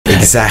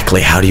Exactly.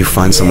 How do you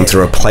find someone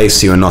to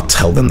replace you and not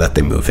tell them that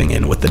they're moving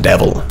in with the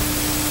devil?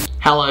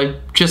 Hello,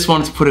 just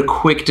wanted to put a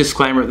quick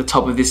disclaimer at the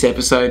top of this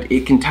episode.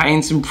 It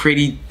contains some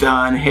pretty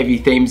darn heavy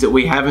themes that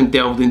we haven't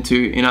delved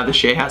into in other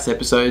Sharehouse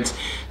episodes.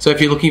 So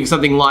if you're looking for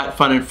something light,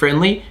 fun and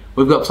friendly,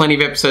 we've got plenty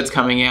of episodes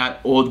coming out,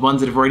 or the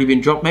ones that have already been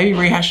dropped, maybe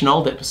rehash an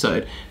old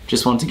episode.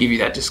 Just wanted to give you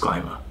that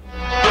disclaimer.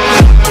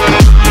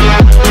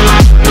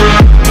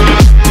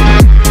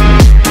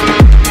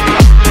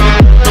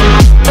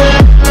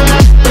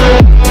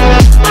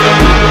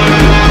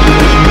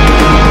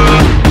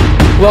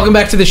 Welcome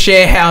back to the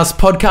Sharehouse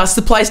podcast,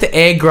 the place to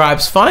air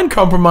gripes, find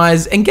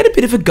compromise, and get a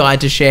bit of a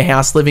guide to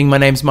sharehouse living. My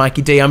name's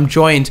Mikey D. I'm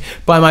joined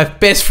by my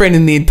best friend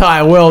in the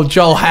entire world,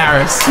 Joel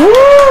Harris.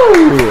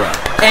 Woo!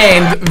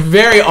 And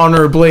very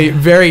honourably,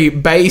 very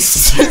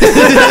based.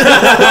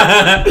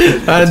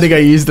 I don't think I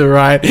used it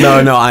right.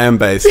 No, I am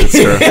based. It's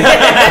true.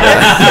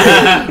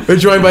 We're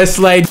joined by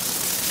Slade.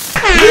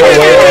 Hello.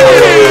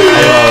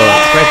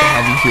 It's great to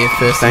have you here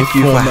first. Thank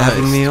you for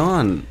having me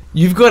on.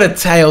 You've got a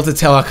tale to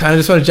tell. I kind of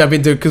just want to jump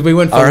into it because we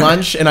went for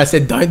lunch and I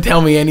said, don't tell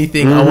me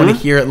anything. I want to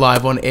hear it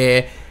live on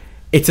air.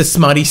 It's a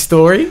smutty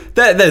story.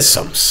 There's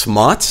some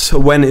smut.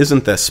 When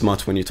isn't there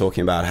smut when you're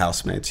talking about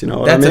housemates? You know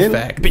what I mean? That's a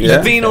fact. But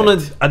you've been on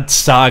a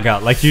saga.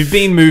 Like, you've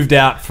been moved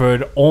out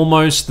for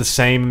almost the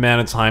same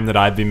amount of time that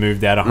I've been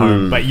moved out of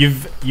home. But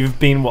you've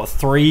been, what,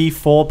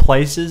 3-4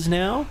 places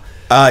now?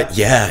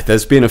 Yeah,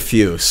 there's been a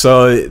few.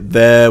 So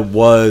there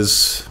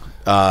was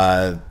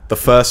the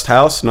first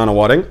house,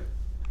 Nunawading.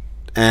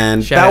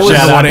 And Shout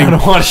out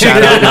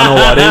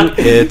Nunawading.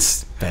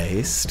 It's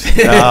based.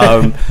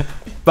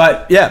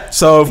 But yeah,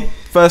 so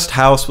first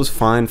house was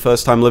fine.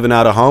 First time living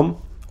out of home.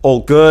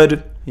 All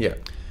good. Yeah.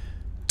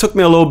 Took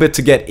me a little bit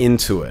to get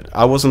into it.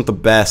 I wasn't the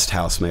best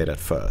housemate at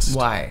first.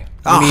 Why?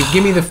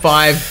 Give me the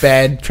 5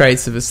 bad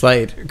traits of a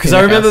Slade. Because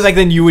I remember back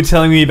then you were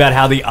telling me about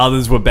how the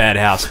others were bad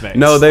housemates.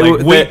 No, they were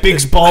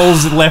Weet-Bix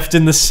bowls left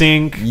in the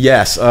sink.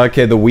 Yes.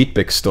 Okay, the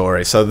Weet-Bix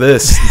story. So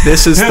this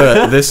is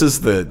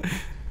the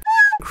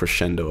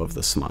crescendo of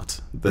the smut.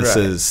 This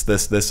is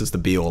the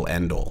be all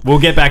end all. We'll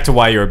get back to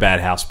why you're a bad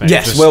housemate.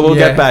 Yes, we'll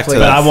get back to that.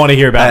 But I want to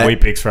hear about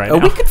Weet-Bix right now.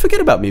 We can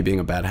forget about me being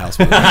a bad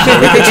housemate.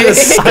 We could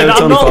just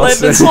I'm not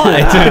letting it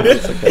slide.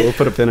 Okay, we'll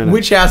put a pin in it.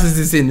 Which house is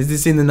this in? Is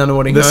this in the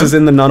Nunawading home? This is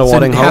in the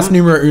Nunawading home. House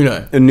numero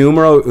uno.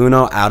 Numero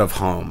uno out of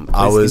home.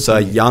 I was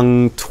a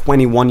young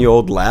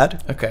 21-year-old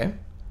lad. Okay.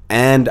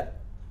 And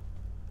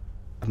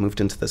I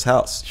moved into this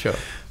house. Sure.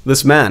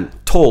 This man,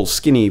 tall,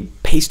 skinny,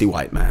 pasty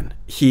white man,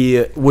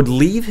 he would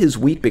leave his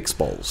Weet-Bix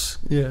bowls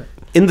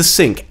in the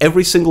sink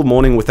every single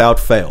morning without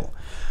fail,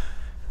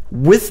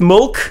 with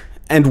milk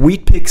and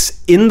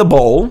Weet-Bix in the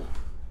bowl,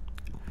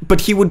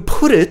 but he would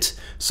put it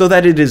so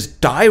that it is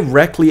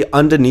directly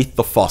underneath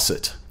the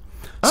faucet.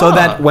 So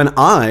that when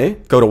I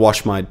go to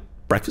wash my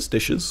breakfast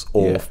dishes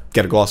or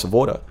get a glass of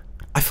water,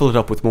 I fill it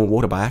up with more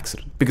water by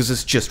accident because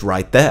it's just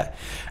right there.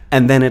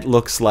 And then it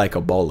looks like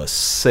a bowl of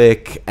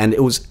sick, and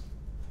it was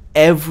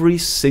every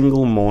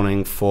single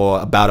morning for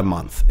about a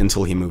month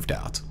until he moved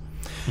out.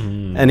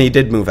 And he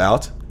did move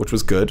out, which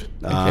was good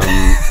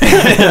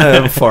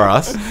for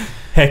us.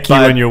 Heck, you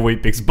and your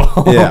Weet-Bix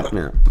bowl.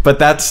 Yeah. But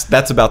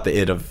that's about the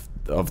it of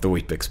the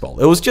Weet-Bix bowl.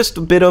 It was just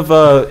a bit of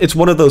it's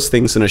one of those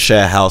things in a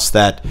share house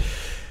that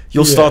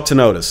you'll start to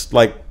notice.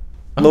 Like,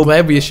 I'm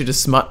glad we issued a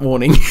smut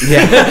warning.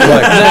 Yeah.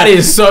 Look, that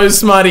is so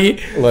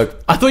smutty.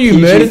 Look, I thought you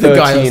murdered the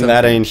guy or something.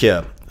 That ain't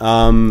here.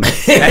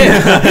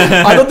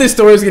 I thought this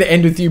story was going to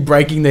end with you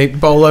breaking the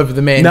bowl over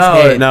the man's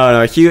head.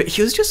 No.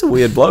 He was just a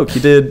weird bloke.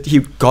 He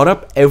got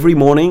up every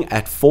morning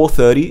at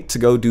 4:30 to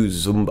go do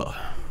Zumba.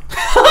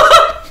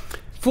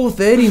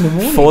 4:30 in the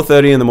morning?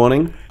 4:30 in the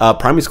morning.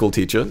 Primary school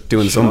teacher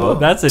doing Zumba.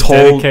 That's a tall,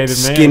 dedicated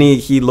man. Skinny.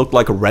 He looked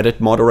like a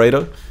Reddit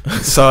moderator.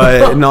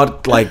 So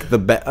not like the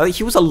best.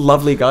 He was a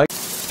lovely guy.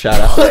 Shout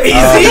out. Is he?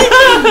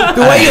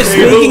 The way you're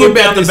speaking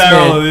about this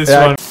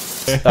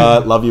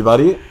man. Love you,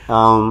 buddy.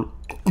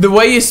 The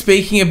way you're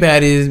speaking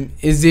about it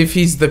is if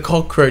he's the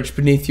cockroach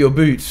beneath your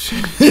boot.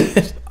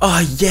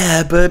 Oh,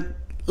 yeah, but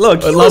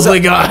look, a lovely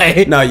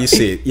guy. No, you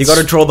see, you got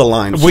to draw the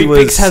line.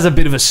 Weet-Bix has a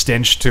bit of a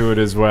stench to it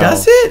as well.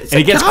 Does it?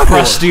 And it gets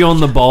crusty on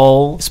the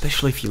bowl.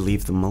 Especially if you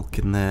leave the milk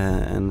in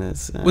there and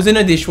there's... Was there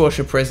no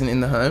dishwasher present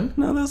in the home?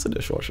 No, there's a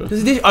dishwasher.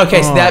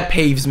 Okay, so that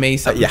peeves me.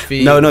 For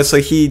you. No, so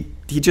he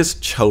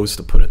just chose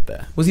to put it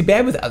there. Was he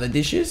bad with other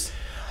dishes?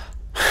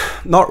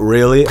 Not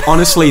really.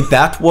 Honestly,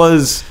 that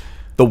was...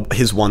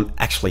 his one.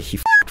 Actually, he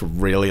f***ed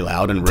really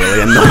loud and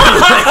really annoying.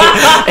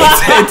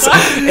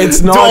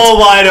 it's not door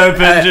wide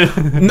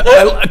open.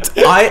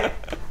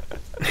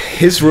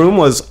 His room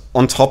was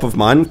on top of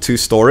mine, 2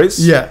 stories.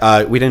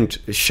 Yeah. We didn't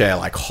share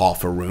like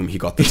half a room. He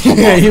got the top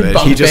half of it.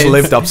 He just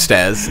lived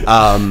upstairs.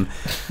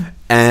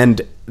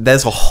 And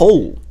was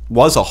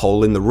a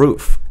hole in the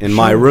roof in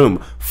my room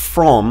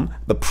from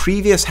the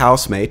previous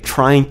housemate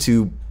trying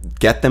to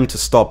get them to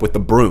stop with the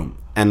broom.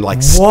 And like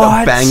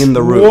bang in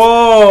the roof.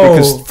 Whoa.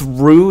 Because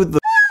through the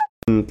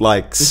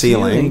like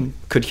ceiling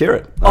could hear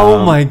it.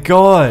 Oh my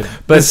god!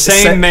 but The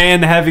same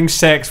man having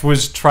sex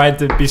was tried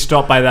to be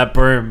stopped by that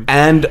broom.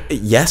 And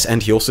yes,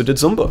 and he also did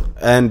Zumba,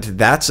 and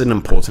that's an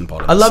important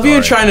part of I the love story.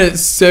 you trying to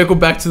circle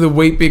back to the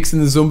Wheat Bix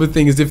and the Zumba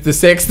thing as if the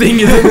sex thing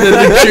isn't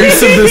the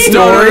juice of the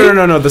story.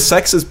 No. The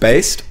sex is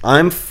based.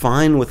 I'm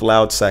fine with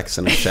loud sex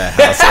in a share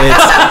house.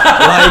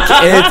 It's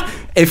like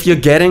if you're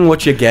getting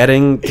what you're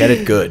getting, get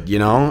it good. You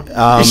know.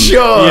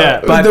 Sure.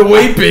 Yeah, but the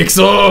Wheat Bix.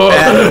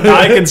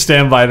 I can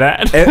stand by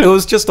that. It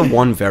was just the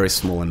one very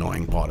small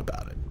annoying part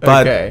about it.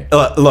 But Okay.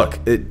 Look,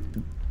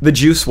 the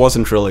juice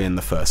wasn't really in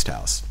the first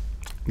house.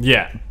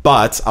 Yeah.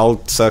 But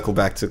I'll circle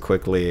back to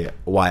quickly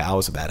why I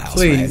was a bad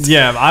housemate. Please.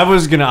 Yeah, I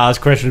was going to ask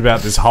questions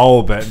about this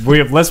hole, but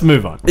let's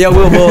move on. Yeah,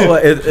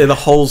 the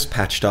hole's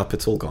patched up.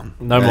 It's all gone.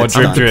 No more It's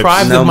drip done. drips.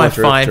 Deprived No of my more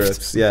drip 5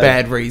 drips, yeah.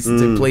 bad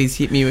reasons, and please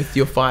hit me with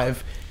your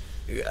 5.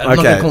 I'm not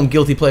Okay. going to call them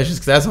guilty pleasures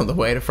because that's not the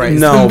way to phrase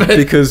No, them. but-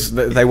 because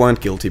they weren't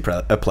guilty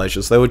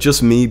pleasures. They were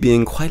just me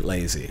being quite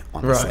lazy,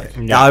 honestly. Right.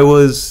 Yeah. I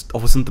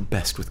wasn't the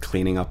best with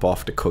cleaning up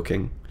after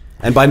cooking.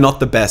 And by not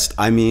the best,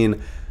 I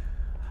mean,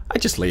 I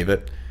just leave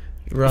it.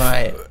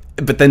 Right.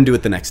 But then do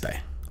it the next day.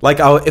 Like,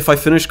 if I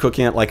finish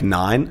cooking at like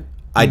 9,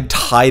 I'd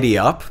tidy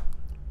up,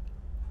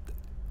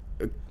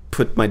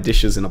 put my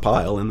dishes in a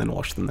pile, and then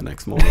wash them the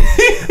next morning.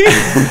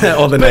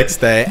 Or the next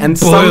day. And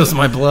Boils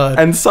my blood.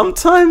 And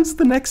sometimes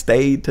the next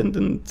day turned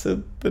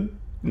into the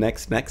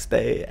next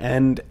day.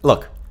 And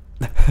look,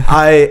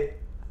 I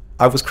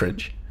was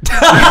cringe.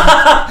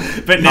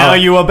 But now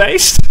you are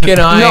based? Can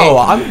I No,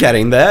 I'm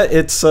getting there.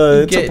 It's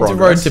a get to progress.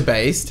 road to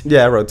based?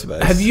 Yeah, road to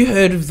base. Have you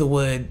heard of the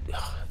word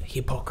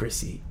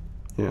hypocrisy?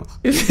 Yeah.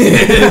 Because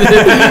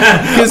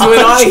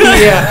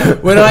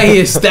when I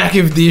hear stack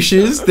of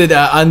dishes that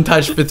are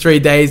untouched for 3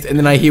 days, and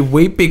then I hear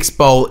Wheat Bix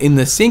bowl in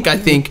the sink, I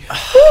think,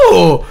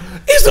 oh,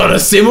 it's on a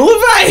similar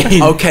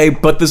vein. Okay,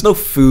 but there's no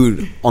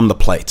food on the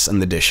plates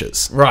and the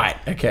dishes. Right.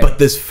 Okay. But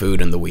there's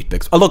food in the Wheat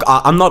Bix. Oh, look,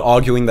 I'm not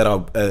arguing that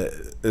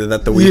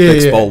that the Wheat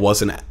Bix bowl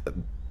wasn't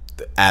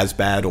as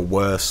bad or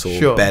worse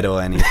or better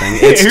or anything.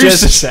 It's Who's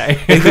just to say?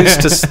 Who's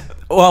to say?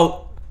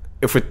 Well,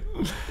 if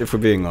we're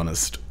being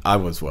honest, I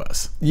was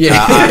worse.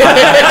 yeah.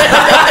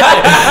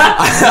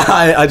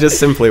 I just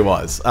simply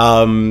was.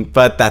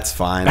 But that's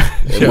fine.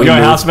 We Your moved-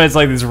 housemate's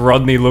like this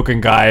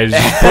Rodney-looking guy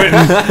just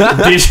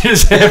putting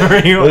dishes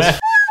everywhere.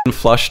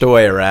 flushed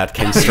away a rat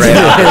came straight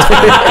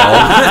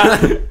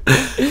out.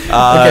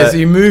 Okay, so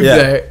you moved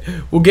there.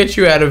 We'll get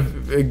you out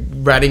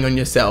of ratting on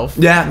yourself.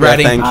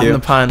 Ratting, thank pardon you. the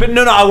pun. But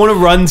no, I want to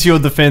run to your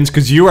defense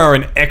because you are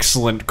an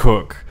excellent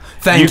cook.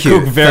 Thank you. You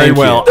cook very Thank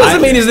you. well.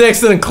 Doesn't mean he's an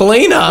excellent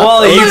cleaner.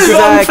 Well, are you,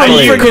 Exactly.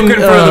 are you cooking for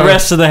Freaking, the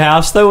rest of the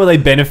house, though? Are they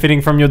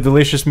benefiting from your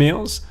delicious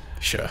meals?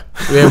 Sure.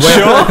 Yeah,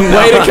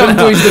 way to come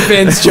to his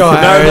defense, Joe No,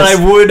 Harris.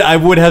 but I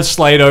would have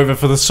Slade over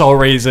for the sole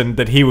reason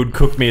that he would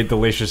cook me a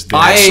delicious dish.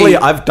 Actually,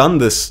 I've done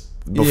this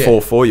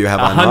before for you, have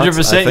I not?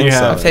 100% I think you so,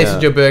 have. I've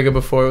tasted your burger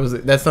before.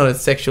 That's not a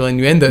sexual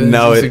innuendo.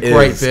 No, it's it a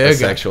great is burger. a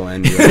sexual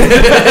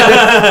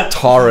innuendo.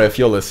 Tara, if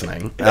you're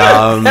listening.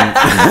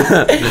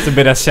 It's a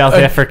bit of South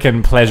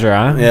African pleasure,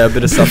 huh? Yeah, a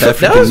bit of South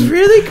African. That was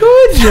really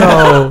good,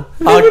 Joe.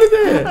 Leave it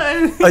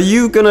there. Are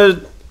you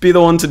gonna be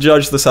the one to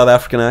judge the South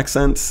African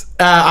accents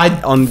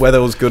on whether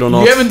it was good or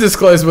not? You haven't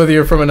disclosed whether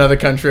you're from another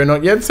country or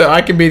not yet, so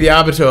I can be the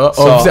arbiter of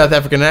South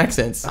African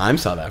accents. I'm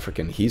South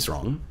African. He's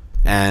wrong.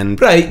 And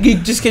Right, you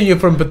just came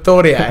from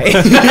Pretoria.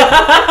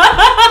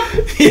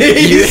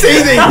 You see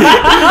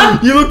that?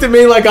 You looked at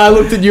me like I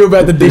looked at you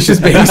about the dishes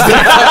being stacked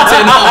up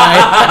 10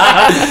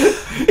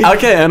 high.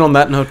 okay, and on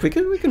that note, we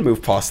can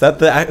move past that.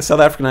 The South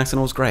African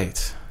accent was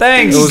great.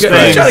 Thanks. It was He's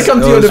great. trying to come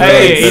to It your was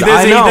defense. great. Hey,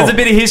 I know. there's a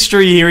bit of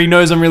history here. He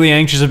knows I'm really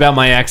anxious about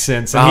my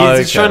accents. And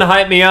he's Okay. trying to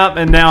hype me up,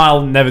 and now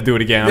I'll never do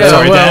it again. I'm Yeah,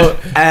 sorry, well,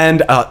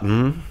 Dad.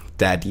 And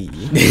Daddy.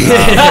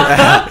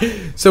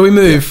 So we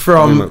move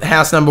from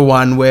house number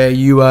 1 where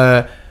you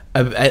were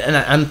an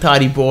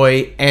untidy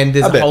boy and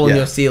there's a bit, hole in yeah.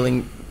 your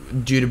ceiling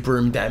due to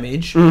broom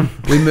damage.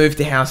 We moved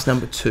to house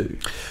number 2.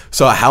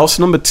 So house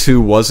number 2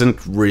 wasn't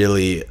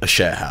really a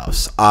share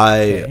house.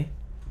 Our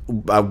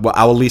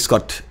lease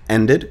got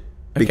ended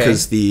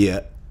because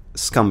the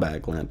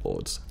scumbag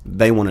landlords,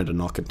 they wanted to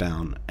knock it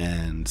down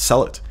and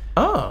sell it.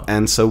 Oh.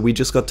 And so we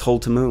just got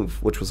told to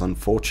move, which was Is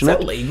unfortunate.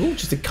 that legal?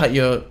 Just to cut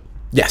your...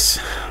 Yes.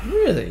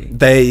 Really?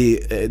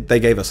 They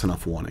gave us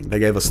enough warning. They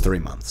gave us 3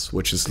 months,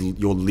 which is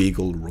your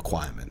legal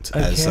requirement.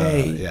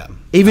 Okay.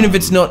 Even if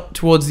it's not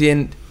towards the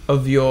end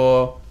of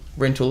your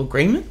rental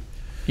agreement?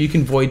 You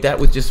can void that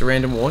with just a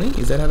random warning?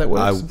 Is that how that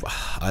works?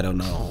 I don't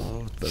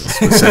know the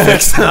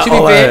specifics. To be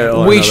fair,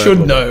 we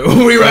should know.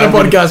 We run a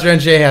podcast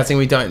around share housing.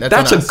 We don't. That's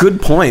That's on a us.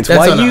 good point. That's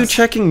Why on are you us.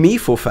 checking me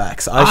for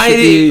facts? I I- should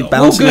be we'll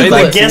bouncing Google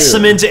back it. to Guess you.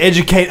 them in to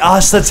educate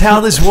us. That's how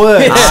this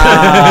works. It's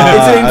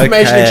an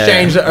information okay.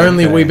 exchange that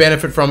only Okay. we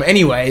benefit from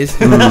anyways.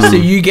 So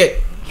you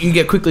get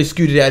quickly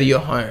scooted out of your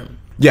home.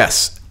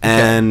 Yes,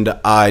 and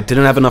I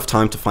didn't have enough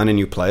time to find a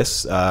new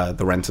place, the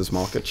renters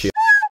market.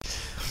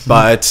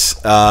 But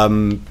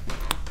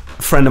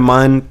friend of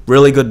mine,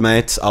 really good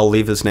mate, I'll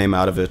leave his name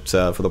out of it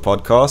for the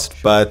podcast,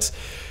 but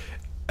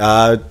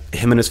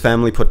Him and his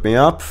family put me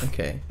up.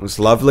 Okay. It was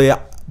lovely.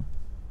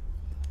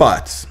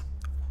 But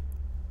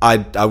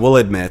I will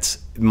admit,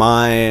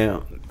 my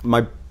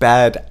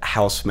bad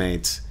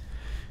housemate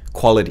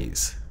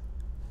qualities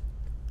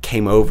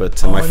came over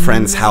to my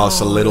friend's house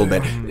a little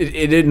bit.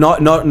 It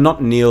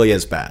not nearly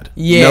as bad.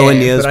 Yeah, nowhere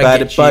near as but I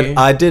bad. get But you.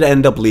 I did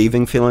end up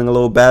leaving feeling a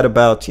little bad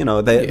about,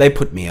 they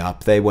put me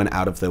up. They went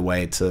out of their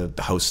way to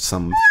host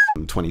some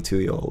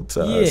 22-year-old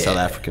South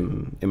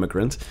African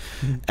immigrant.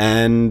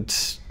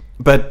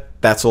 But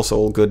that's also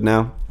all good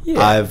now. Yeah,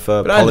 I've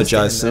but I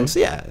apologized understand, since.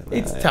 though. Yeah.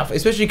 It's tough,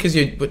 especially because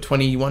you're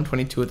 21,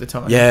 22 at the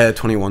time. Yeah,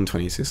 21,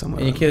 22,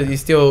 somewhere. And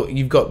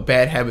you've got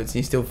bad habits and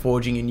you're still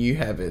forging in new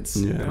habits.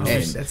 Yeah.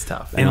 And that's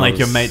tough. In like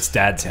your mate's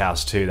dad's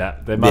house too.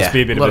 That there must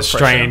be a bit of lot a of pressure.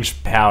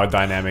 strange power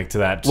dynamic to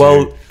that too.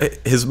 Well,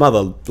 his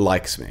mother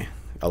likes me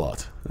a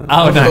lot.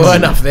 oh no. Well,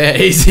 enough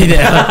there. Easy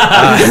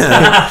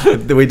now.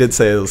 We did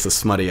say it was a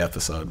smutty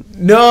episode.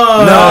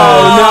 No.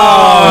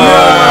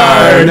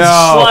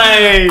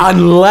 Slade.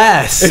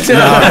 Unless.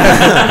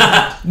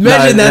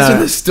 Imagine that's no. where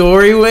the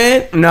story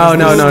went. No.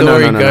 No.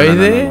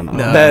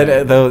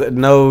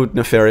 No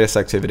nefarious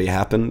activity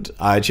happened.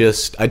 I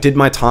did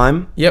my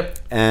time. Yep.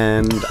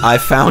 And I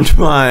found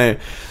my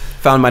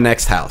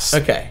next house.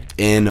 Okay.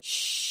 In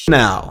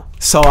now.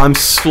 So I'm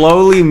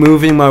slowly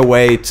moving my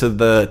way to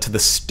the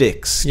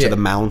sticks, Yeah. to the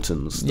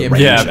mountains. The Yeah,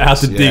 ranges. Yeah, out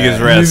to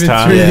Digger's Rest, Moving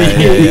huh? through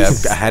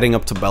Yeah. Heading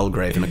up to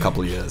Belgrave in a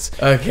couple of years.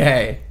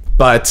 Okay.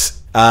 But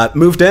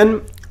moved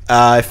in.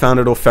 I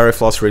founded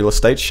Ferrifloss Real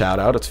Estate. Shout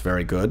out. It's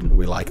very good.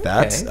 We like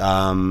that.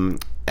 Okay.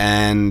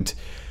 And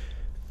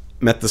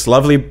met this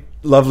lovely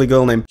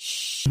girl named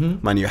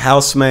my new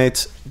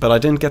housemate. But I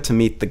didn't get to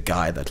meet the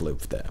guy that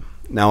lived there.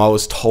 Now, I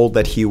was told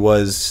that he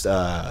was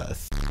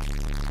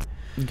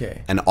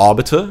Okay. an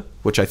arbiter,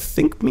 which I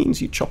think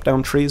means you chop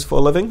down trees for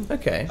a living.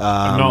 Okay.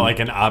 Not like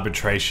an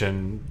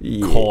arbitration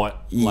court.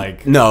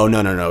 Like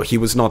No. He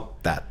was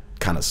not that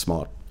kind of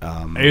smart.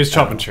 he was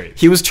chopping trees.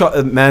 He was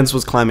Mans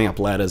was climbing up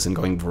ladders and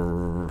going.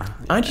 Brrr.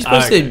 Aren't you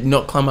supposed to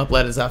not climb up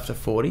ladders after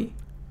 40?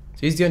 So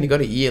he's only got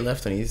a year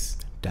left on his...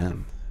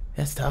 Damn.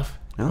 That's tough.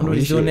 I Oh, wonder what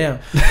he's doing now.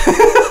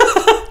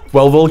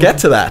 Well, we'll get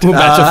to that. We're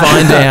about to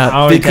find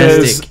out.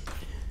 Because Fantastic.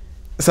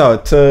 so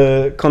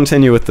to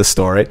continue with the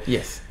story,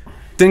 Yes.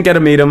 didn't get to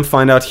meet him.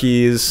 Find out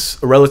he's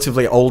a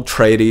relatively old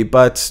tradie,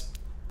 but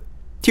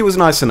he was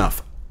nice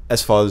enough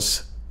as far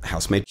as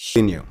housemate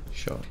knew.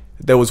 Sure.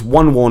 There was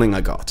one warning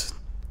I got.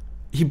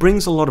 He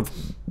brings a lot of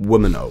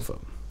women over,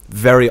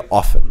 very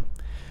often.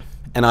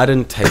 And I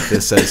didn't take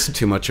this as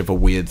too much of a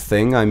weird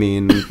thing. I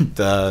mean,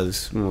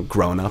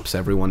 grown-ups,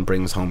 everyone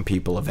brings home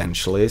people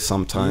eventually,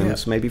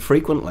 sometimes, maybe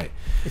frequently.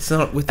 It's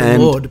not with the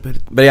Lord, but...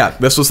 But yeah,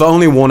 this was the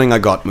only warning I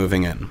got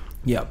moving in.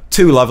 Yeah.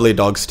 2 lovely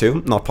dogs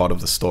too, not part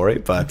of the story,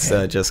 but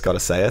just got to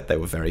say it, they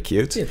were very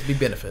cute. Yeah, it's a big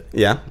benefit.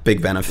 Yeah,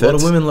 big benefit. A lot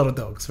of women, a lot of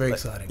dogs. Very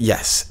exciting.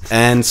 Yes,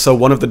 and so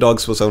one of the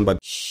dogs was owned by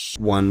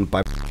one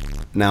by...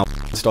 Now,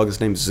 this dog is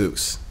named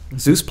Zeus.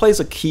 Zeus plays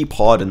a key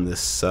part in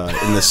this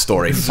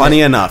story.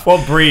 Funny enough.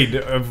 What breed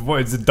of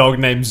what is the dog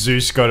named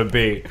Zeus got to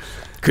be?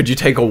 Could you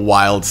take a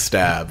wild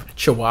stab?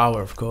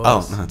 Chihuahua, of course.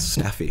 Oh, no, it's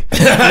Staffy.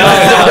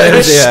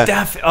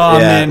 Staff. Oh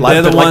man, like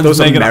they're the like ones those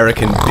making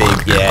American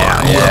big.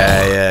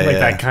 Yeah. like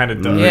that kind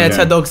of dog. Yeah, it's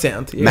how dogs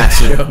sound.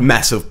 Yeah,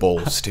 Massive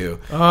balls too.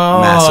 Oh,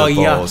 Massive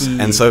balls.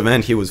 yucky. And so,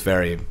 man, he was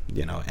very,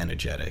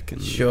 energetic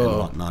and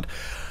whatnot.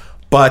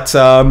 But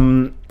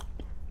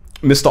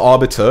Mr.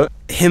 Arbiter,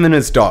 him and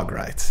his dog,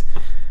 right?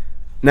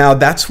 Now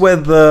that's where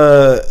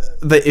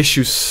the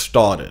issue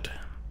started,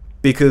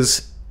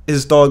 because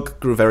his dog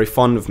grew very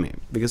fond of me,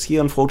 because he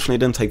unfortunately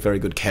didn't take very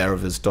good care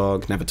of his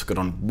dog, never took it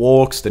on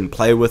walks, didn't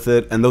play with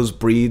it, and those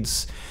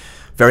breeds,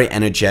 very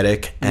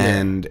energetic,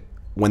 and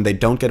when they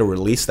don't get to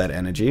release that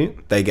energy,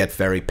 they get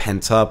very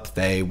pent up,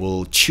 they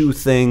will chew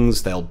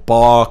things, they'll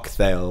bark,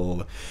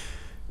 they'll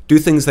do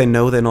things they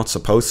know they're not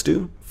supposed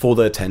to for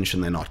the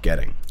attention they're not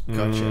getting.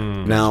 Gotcha.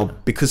 Now,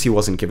 because he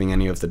wasn't giving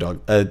any of the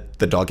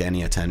dog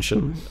any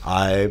attention,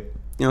 I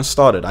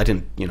started. I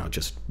didn't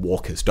just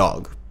walk his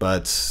dog,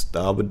 but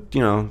I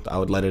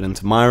would let it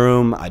into my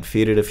room. I'd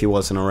feed it if he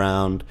wasn't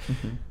around.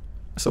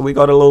 So we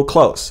got a little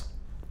close,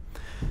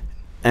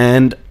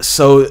 and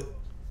so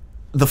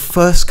the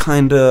first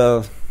kind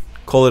of,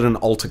 call it an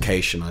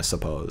altercation, I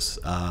suppose,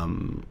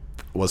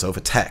 was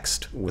over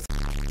text with.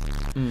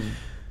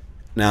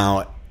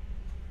 Now,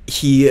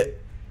 he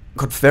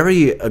got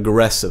very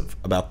aggressive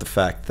about the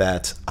fact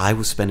that I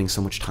was spending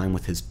so much time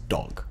with his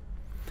dog.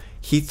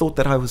 He thought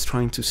that I was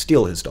trying to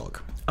steal his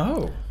dog.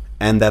 Oh.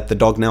 And that the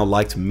dog now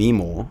liked me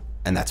more,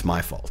 and that's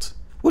my fault.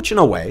 Which in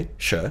a way,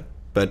 sure,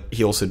 but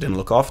he also didn't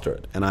look after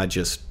it, and I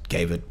just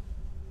gave it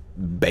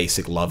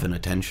basic love and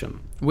attention.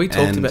 We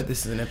talked about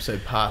this in an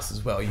episode past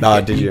as well.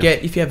 Did you?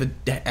 If you have an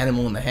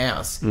animal in the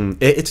house,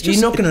 It's just,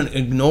 you're not going to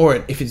ignore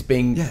it if it's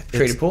being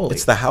treated poorly.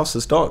 It's the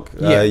house's dog.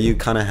 Yeah. You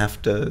kind of have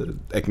to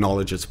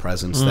acknowledge its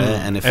presence there,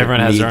 and if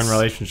everyone it has needs, their own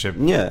relationship.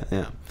 Yeah.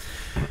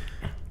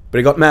 But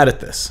he got mad at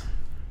this.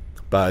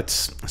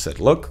 But I said,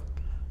 look,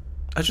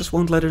 I just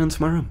won't let it into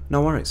my room.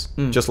 No worries.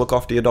 Just look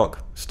after your dog.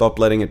 Stop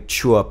letting it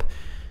chew up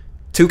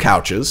 2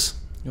 couches,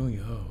 Oh,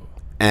 yo.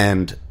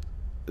 and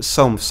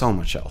so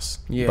much else.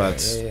 Yeah,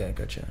 but yeah,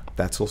 gotcha.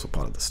 that's also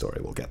part of the story.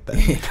 We'll get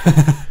there.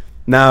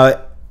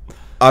 Now,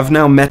 I've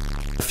now met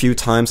a few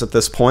times at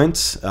this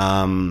point.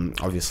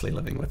 Obviously,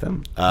 living with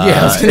him.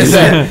 I was gonna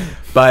say.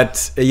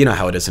 But you know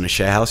how it is in a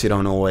share house. You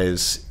don't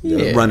always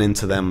run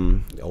into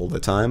them all the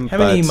time. How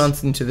many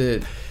months into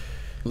the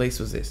lease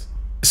was this?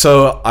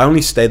 So I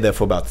only stayed there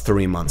for about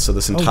 3 months. So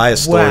this entire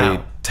story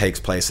takes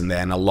place in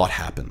there, and a lot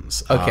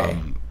happens. Okay.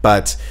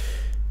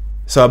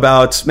 So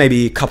about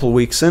maybe a couple of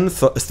weeks in,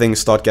 things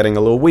start getting a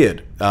little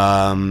weird.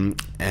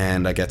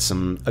 And I get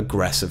some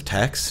aggressive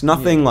texts.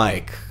 Nothing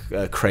like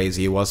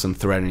crazy. He wasn't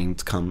threatening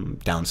to come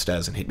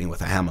downstairs and hit me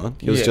with a hammer.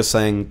 He was just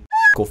saying,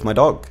 off my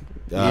dog.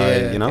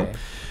 You know? Okay.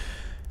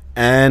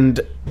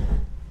 And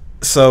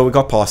so we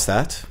got past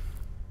that.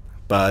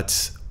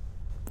 But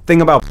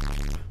thing about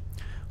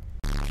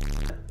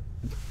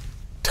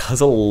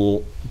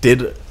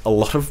did a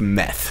lot of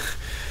meth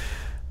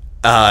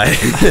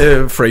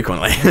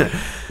frequently.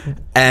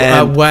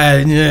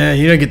 And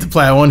you don't get to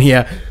play one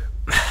here.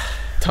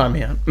 Time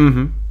out.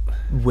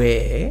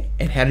 Where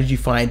and how did you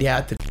find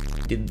out that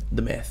did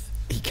the meth?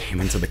 He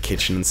came into the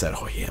kitchen and said,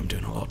 "Oh yeah, I'm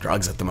doing a lot of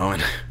drugs at the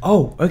moment."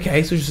 Oh,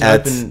 okay. So just an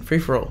open free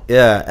for all.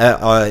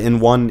 Yeah. In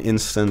one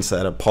instance,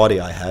 at a party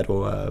I had,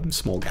 or a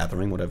small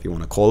gathering, whatever you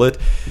want to call it,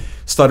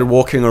 started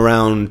walking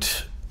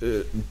around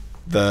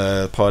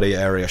the party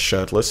area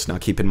shirtless. Now,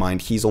 keep in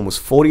mind, he's almost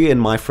 40, and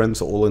my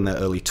friends are all in their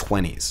early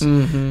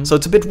 20s. So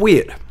it's a bit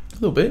weird. A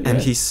little bit.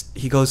 And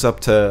he goes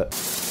up to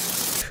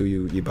who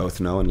you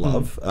both know and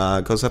love.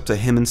 Goes up to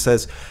him and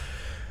says,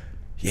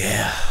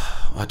 "Yeah,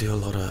 I do a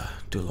lot of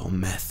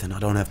meth, and I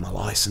don't have my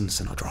license,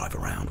 and I drive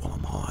around while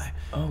I'm high."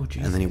 Oh,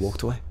 Jesus. And then he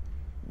walked away.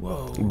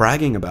 Whoa.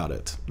 Bragging about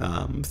it,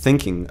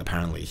 thinking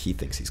apparently he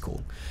thinks he's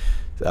cool,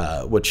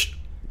 which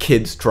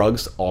kids'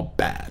 drugs are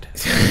bad.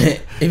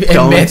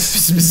 Meth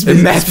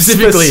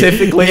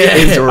specifically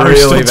is I'm really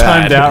still bad.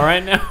 timed out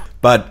right now.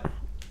 But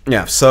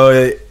yeah,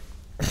 so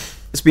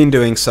it's been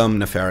doing some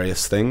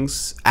nefarious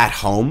things at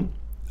home,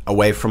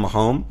 away from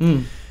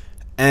home,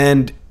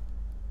 and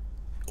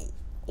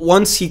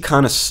once he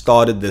kind of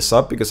started this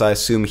up, because I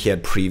assume he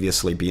had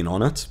previously been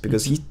on it,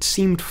 because he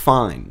seemed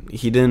fine.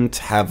 He didn't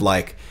have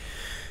like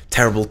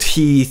terrible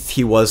teeth.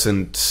 He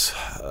wasn't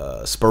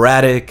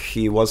sporadic.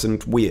 He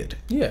wasn't weird.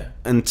 Yeah.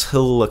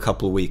 Until a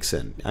couple of weeks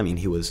in. I mean,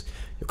 he was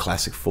your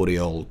classic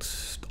 40-year-old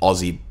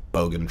Aussie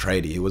bogan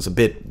tradie. He was a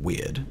bit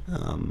weird.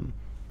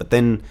 But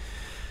then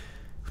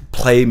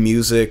play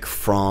music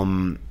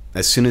from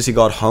as soon as he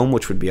got home,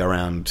 which would be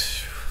around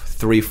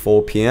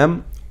 3-4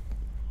 p.m.,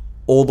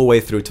 all the way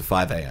through to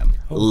 5 a.m.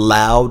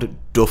 Loud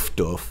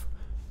doof.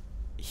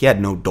 He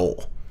had no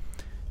door.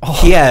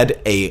 He had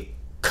a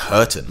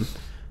curtain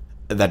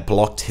that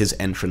blocked his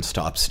entrance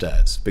to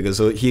upstairs, because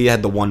he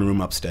had the one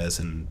room upstairs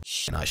and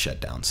I shed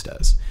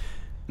downstairs.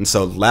 And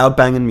so loud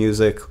banging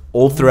music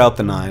all throughout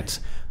the night.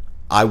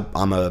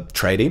 I'm a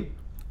tradie.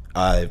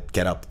 I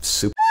get up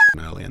super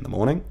early in the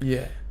morning.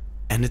 Yeah.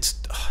 And it's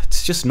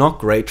just not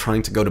great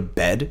trying to go to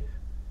bed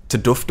to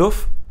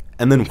doof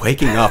and then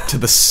waking up to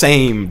the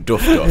same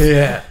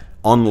doof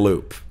on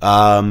loop.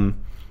 But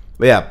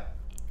yeah,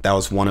 that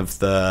was one of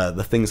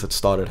the things that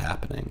started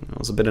happening. It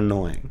was a bit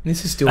annoying.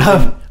 This is still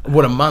a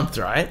month,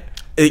 right?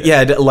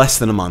 Less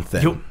than a month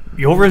then.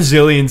 Your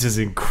resilience is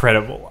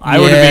incredible. I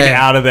would have been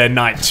out of there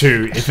night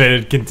 2 if it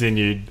had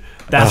continued.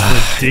 That's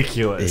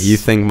ridiculous. You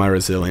think my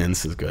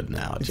resilience is good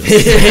now? It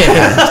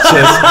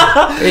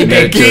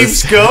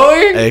keeps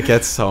going. It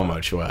gets so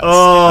much worse.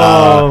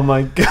 Oh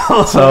my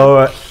god.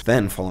 So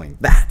then, following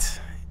that,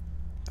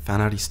 I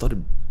found out he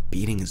started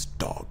beating his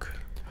dog.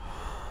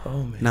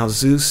 Oh man. Now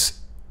Zeus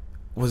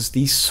was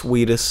the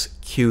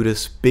sweetest,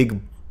 cutest, big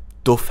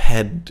doof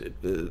head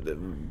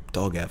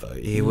dog ever.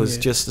 He was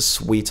just a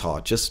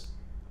sweetheart, just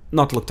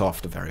not looked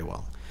after very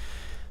well.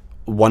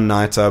 One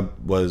night I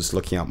was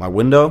looking out my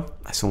window.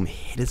 I saw him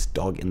hit his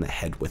dog in the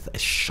head with a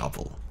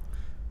shovel.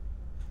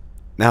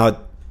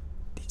 Now,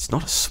 he's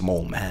not a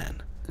small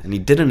man, and he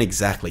didn't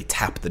exactly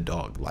tap the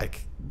dog.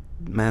 Like,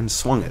 man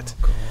swung it.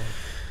 God.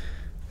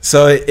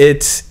 So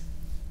it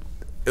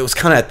was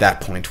kind of at that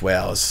point where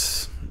I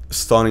was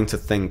starting to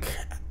think,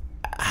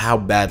 how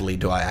badly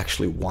do I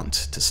actually want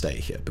to stay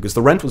here? Because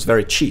the rent was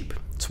very cheap.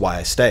 That's why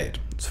I stayed.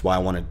 That's why I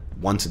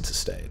wanted to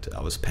stay.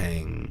 I was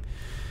paying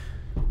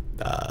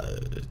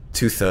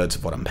 2/3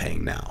 of what I'm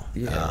paying now.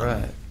 Yeah,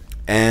 right.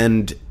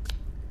 And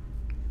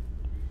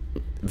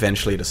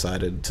eventually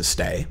decided to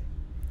stay,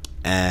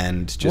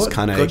 and just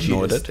kind of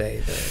ignored it. Stay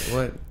there?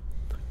 What?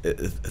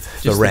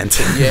 The rent,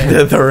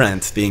 the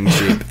rent being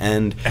cheap,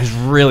 and it's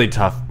really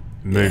tough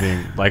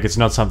moving. Like, it's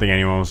not something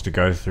anyone wants to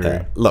go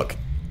through. Look,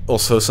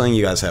 also something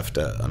you guys have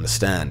to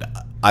understand.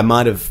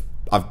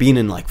 I've been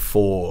in like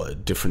 4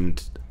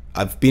 different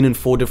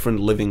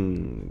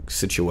living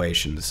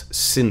situations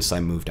since I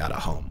moved out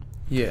of home.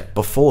 Yeah.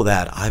 Before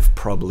that, I've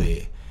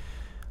probably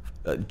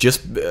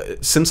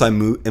since I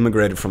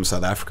immigrated from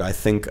South Africa, I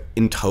think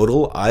in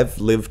total I've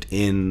lived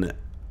in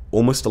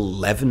almost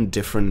 11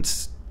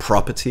 different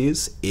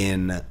properties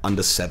in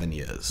under 7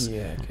 years.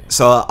 Yeah. Okay.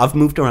 So I've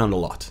moved around a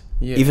lot.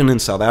 Yeah. Even in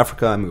South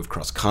Africa, I moved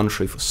cross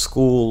country for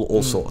school,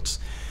 all sorts.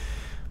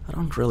 I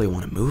don't really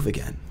want to move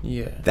again.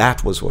 Yeah.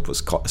 That was what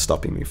was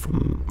stopping me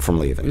from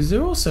leaving. Is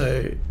there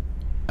also,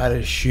 I'd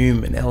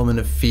assume, an element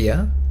of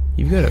fear?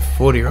 You've got a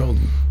 40-year-old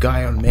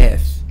guy on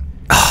meth.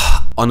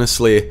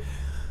 Honestly,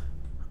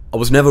 I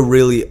was never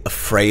really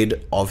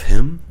afraid of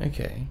him.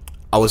 Okay.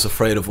 I was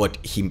afraid of what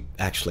he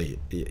actually,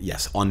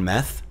 yes, on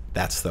meth,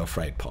 that's the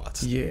afraid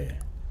part. Yeah.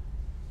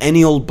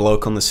 Any old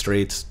bloke on the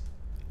streets,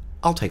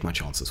 I'll take my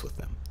chances with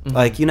them.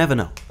 Like, you never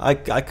know.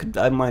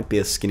 I might be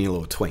a skinny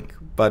little twink,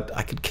 but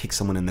I could kick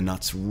someone in the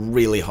nuts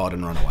really hard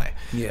and run away.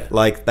 Yeah.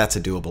 Like, that's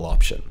a doable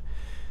option.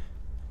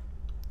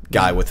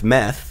 Guy with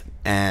meth,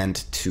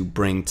 and to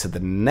bring to the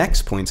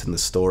next point in the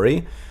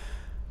story,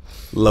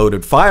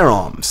 loaded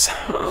firearms.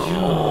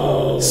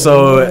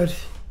 So,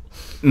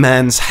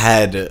 man's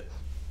had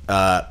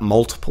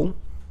multiple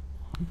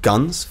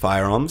guns,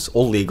 firearms,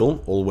 all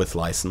legal, all with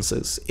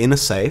licenses, in a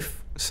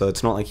safe. So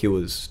it's not like he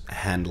was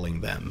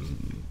handling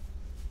them,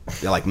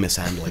 like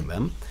mishandling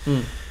them.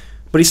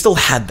 But he still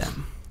had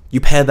them. You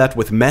pair that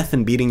with meth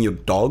and beating your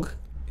dog.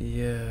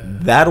 Yeah.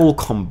 That all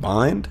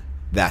combined,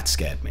 that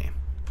scared me.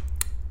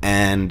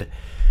 And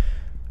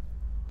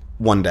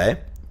one day,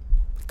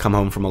 come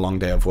home from a long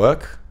day of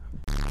work,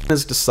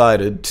 has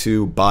decided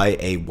to buy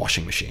a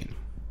washing machine.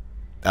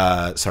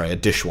 A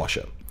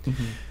dishwasher.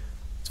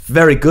 It's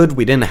very good.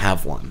 We didn't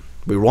have one.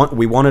 We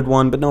wanted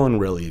one, but no one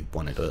really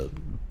wanted to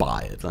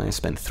buy it. I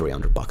spent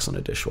 $300 on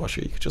a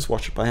dishwasher. You could just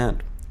wash it by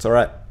hand. It's all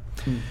right.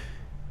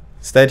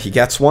 Instead, he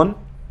gets one.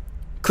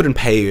 Couldn't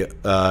pay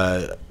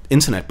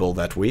internet bill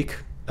that week,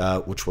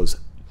 which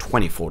was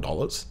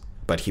 $24.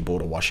 But he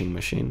bought a washing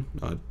machine,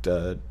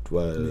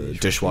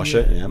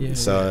 dishwasher. Yeah.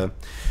 So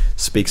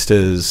speaks to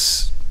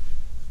his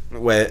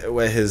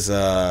where his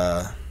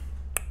head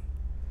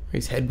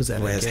was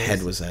at. Where his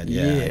head was at.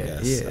 Yeah. I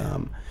guess. Yeah.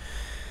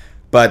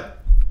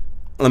 But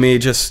let me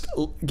just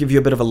give you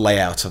a bit of a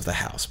layout of the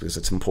house because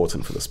it's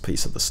important for this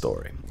piece of the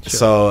story. Sure.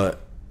 So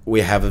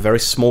we have a very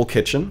small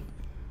kitchen,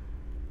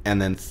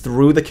 and then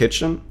through the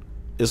kitchen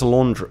is a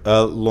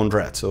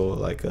laundrette, or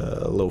like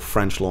a little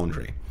French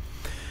laundry.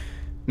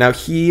 Now,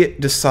 he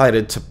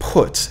decided to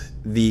put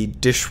the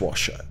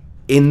dishwasher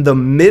in the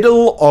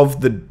middle of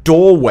the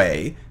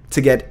doorway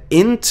to get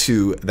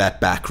into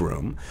that back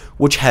room,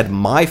 which had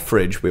my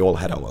fridge. We all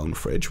had our own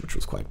fridge, which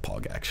was quite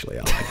pog, actually.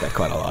 I like that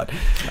quite a lot.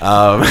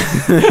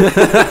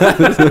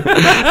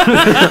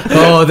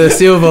 Oh, the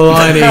silver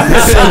lining.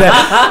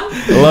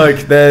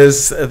 Look,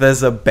 there's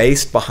a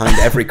base behind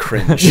every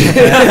cringe.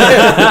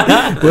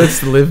 Words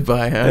to live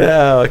by, huh?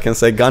 Yeah, I can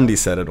say Gandhi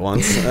said it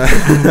once.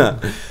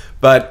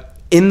 But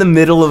in the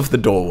middle of the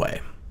doorway,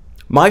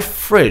 my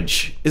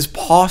fridge is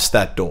past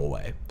that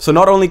doorway. So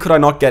not only could I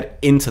not get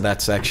into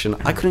that section,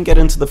 I couldn't get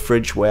into the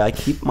fridge where I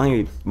keep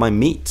my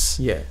meats.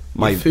 Yeah.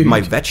 My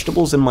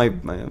vegetables and my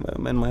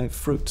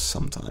fruits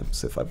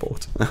sometimes if I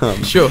bought.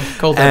 Sure.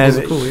 Cold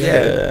apples are cool.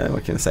 Yeah, we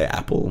can say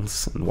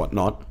apples and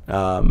whatnot.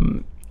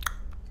 In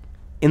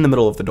the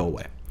middle of the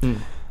doorway.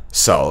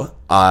 So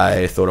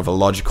I thought of a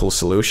logical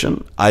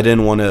solution. I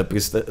didn't want to,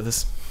 because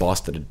this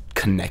bastard had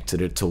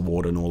connected it to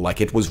water and all. Like,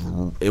 it was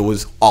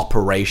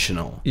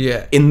operational.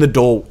 Yeah. In the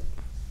doorway.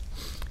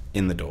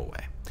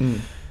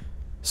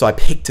 So I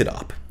picked it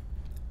up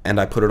and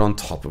I put it on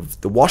top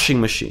of the washing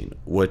machine,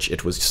 which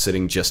it was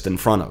sitting just in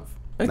front of.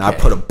 Okay. And I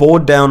put a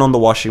board down on the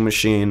washing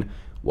machine.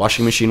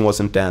 Washing machine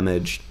wasn't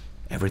damaged.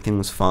 Everything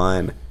was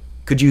fine.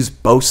 Could use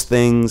both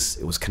things.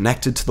 It was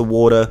connected to the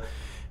water.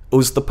 It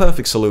was the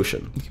perfect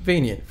solution.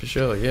 Convenient, for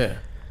sure, yeah.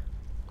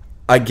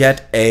 I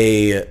get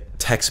a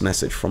text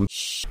message from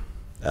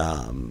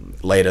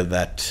later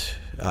that,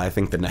 I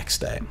think the next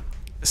day,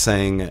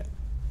 saying,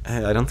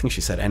 I don't think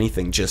she said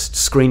anything, just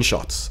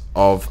screenshots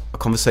of a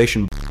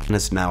conversation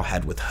has now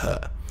had with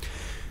her,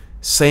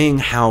 saying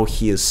how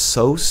he is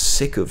so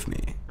sick of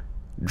me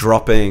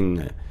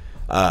dropping,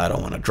 I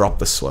don't want to drop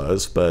the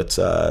slurs, but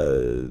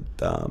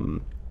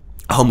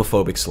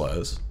homophobic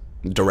slurs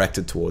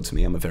directed towards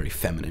me. I'm a very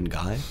feminine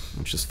guy,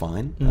 which is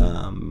fine.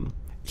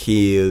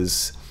 He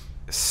is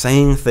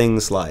saying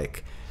things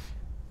like,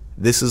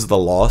 this is the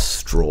last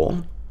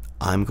straw.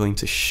 I'm going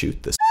to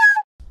shoot this.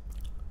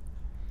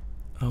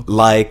 Okay.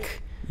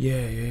 Like,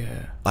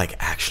 like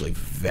actually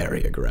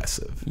very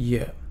aggressive.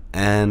 Yeah.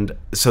 And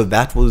so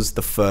that was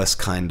the first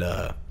kind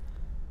of,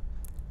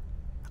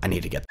 I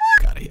need to get the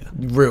out of here.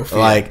 Real fear.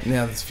 Like,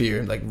 now there's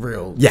fear, like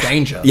real yeah,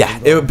 danger.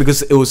 Yeah,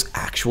 because it was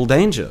actual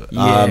danger.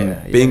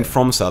 Being Yeah.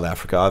 from South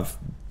Africa, I've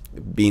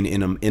been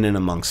in and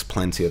amongst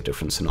plenty of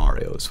different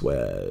scenarios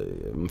where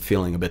I'm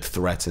feeling a bit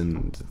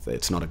threatened.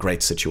 It's not a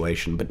great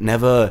situation, but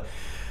never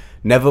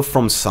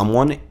from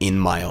someone in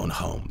my own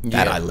home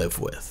that I live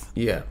with.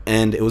 Yeah.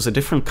 And it was a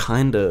different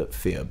kind of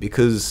fear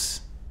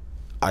because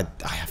I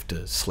have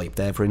to sleep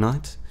there every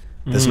night.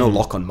 There's no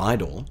lock on my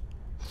door.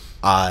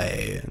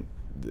 I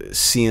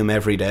see him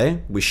every day.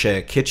 We share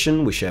a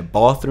kitchen, we share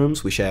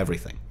bathrooms, we share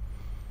everything.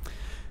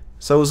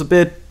 So it was a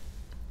bit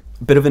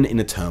of an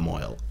inner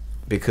turmoil.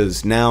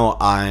 because now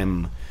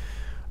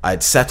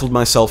I'd settled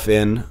myself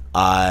in.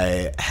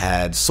 I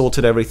had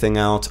sorted everything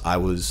out. I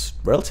was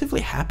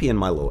relatively happy in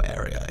my little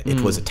area.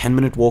 It was a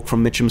 10-minute walk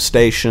from Mitcham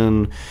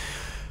Station.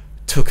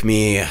 Took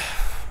me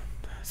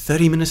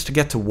 30 minutes to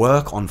get to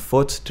work on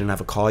foot. Didn't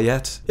have a car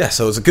yet. Yeah,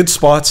 so it was a good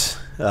spot.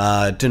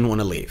 Didn't want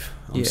to leave.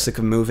 I'm sick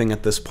of moving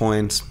at this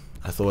point.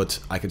 I thought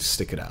I could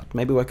stick it out.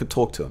 Maybe I could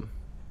talk to him.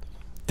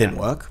 Didn't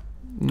work.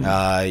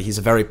 He's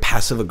a very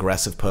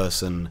passive-aggressive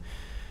person.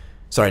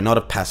 Sorry, not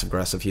a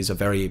passive-aggressive. He's a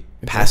very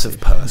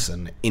passive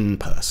person in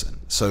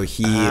person. So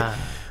it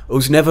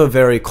was never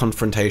very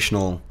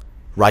confrontational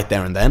right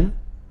there and then.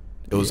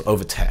 It was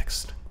over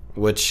text,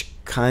 which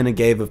kind of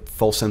gave a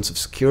false sense of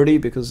security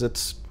because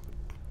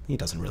he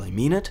doesn't really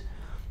mean it.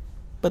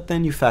 But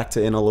then you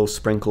factor in a little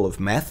sprinkle of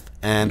meth,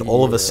 and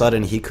all of a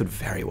sudden he could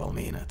very well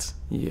mean it.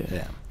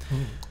 Yeah.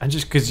 And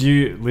just because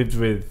you lived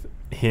with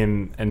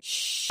him, and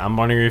I'm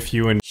wondering if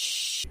you and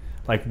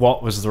like,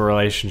 what was the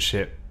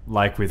relationship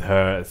like with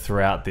her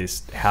throughout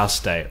this house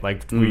stay?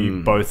 Like, were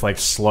you both like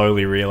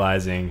slowly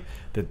realizing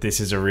that this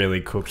is a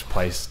really cooked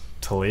place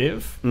to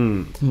live?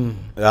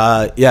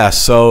 Yeah,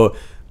 so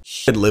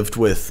I lived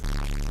with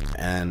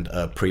and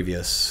a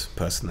previous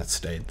person that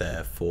stayed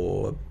there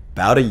for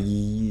about a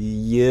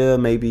year,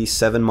 maybe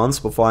 7 months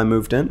before I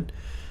moved in.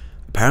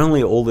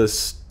 Apparently all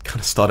this kind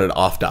of started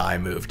after I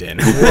moved in.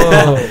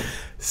 Whoa.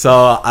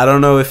 So I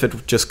don't know if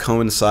it just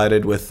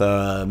coincided with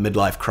a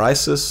midlife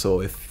crisis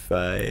or if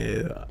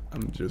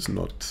I'm just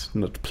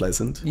not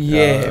pleasant.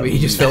 Yeah, but you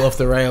just fell off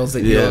the rails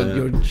at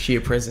your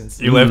sheer presence.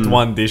 You left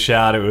one dish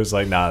out. It was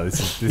like, nah,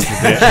 this is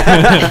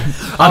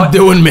it. I'm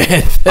doing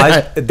meth.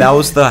 That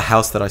was the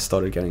house that I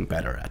started getting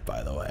better at,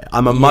 by the way.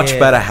 I'm a much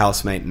better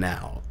housemate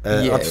now.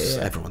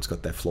 Everyone's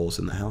got their flaws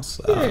in the house.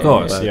 Of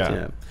course,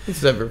 yeah.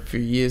 It's over a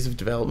few years of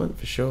development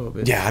for sure.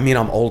 But yeah, I mean,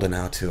 I'm older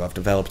now too. I've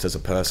developed as a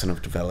person.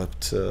 I've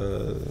developed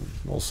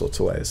all sorts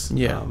of ways.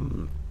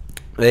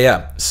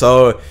 Yeah.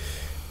 So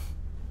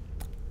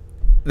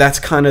that's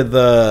kind of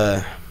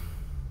the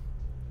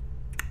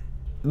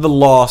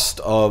last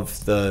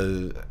of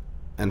the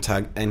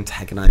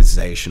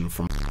antagonization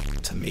from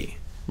to me.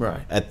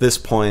 Right. At this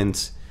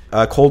point,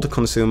 I called to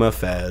Consumer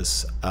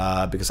Affairs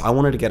because I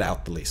wanted to get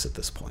out the lease at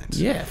this point.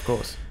 Yeah, of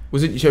course.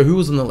 Was it? So who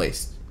was on the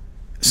lease?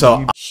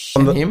 So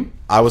him?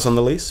 I was on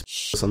the lease.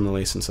 Was on the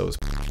lease, and so was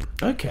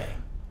okay.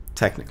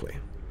 Technically,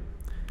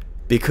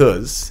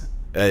 because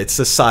it's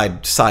a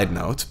side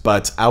note,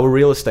 but our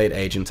real estate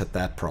agent at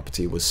that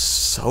property was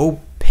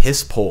so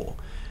piss poor.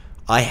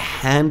 I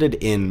handed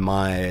in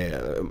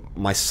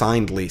my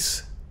signed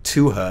lease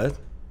to her,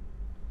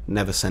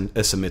 never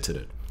submitted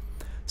it.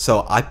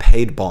 So I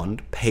paid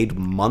bond, paid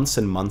months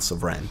and months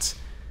of rent,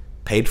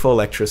 paid for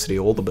electricity,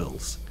 all the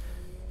bills,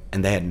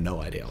 and they had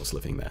no idea I was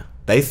living there.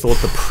 They thought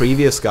the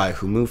previous guy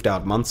who moved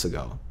out months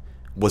ago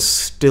was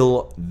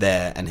still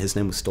there, and his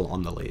name was still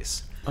on the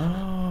lease.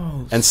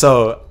 Oh. And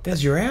so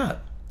there's your out.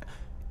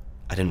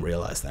 I didn't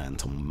realize that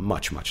until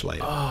much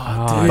later.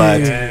 Oh,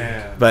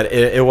 but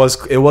it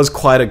was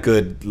quite a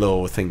good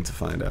little thing to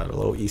find out, a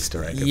little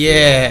Easter egg.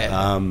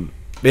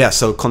 Yeah.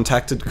 So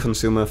contacted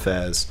Consumer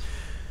Affairs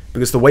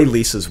because the way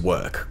leases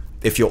work,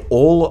 if you're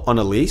all on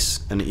a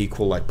lease, an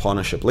equal like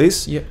partnership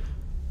lease,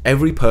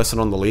 every person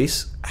on the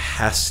lease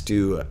has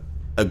to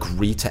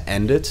agree to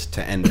end it.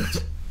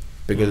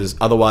 Because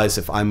otherwise,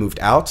 if I moved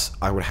out,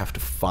 I would have to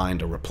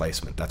find a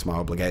replacement. That's my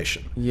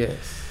obligation. Yes.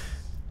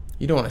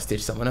 You don't want to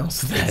stitch someone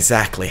else.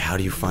 Exactly. How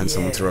do you find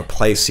someone to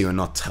replace you and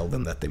not tell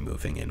them that they're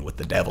moving in with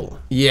the devil?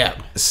 Yeah.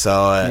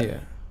 So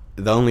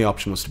the only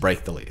option was to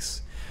break the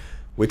lease.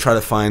 We tried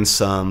to find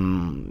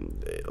some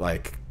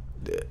like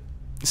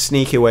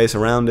sneaky ways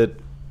around it.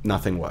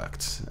 Nothing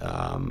worked.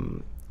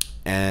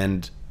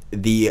 And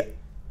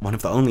one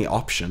of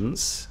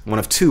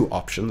two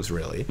options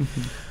really,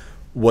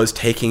 was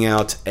taking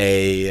out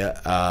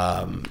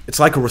it's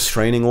like a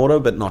restraining order,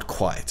 but not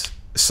quite.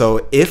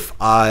 So if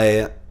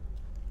I'm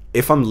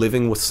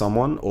living with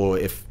someone, or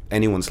if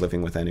anyone's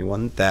living with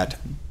anyone that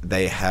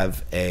they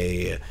have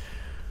a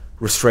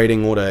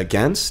restraining order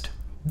against,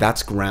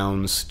 that's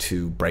grounds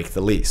to break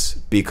the lease,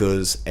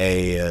 because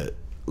a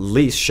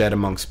lease shared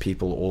amongst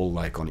people all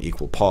like on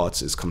equal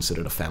parts is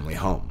considered a family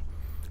home.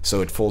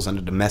 So it falls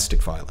under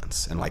domestic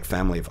violence and like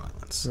family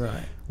violence,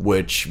 right?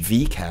 Which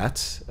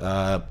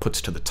VCAT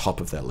puts to the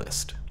top of their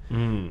list.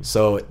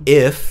 So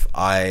if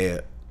I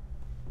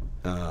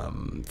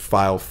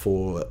file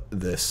for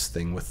this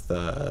thing with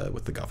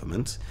the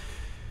government,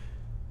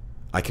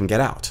 I can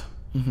get out.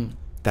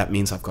 That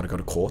means I've got to go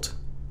to court.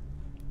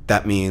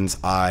 That means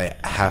I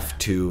have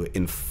to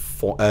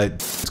inform.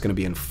 It's going to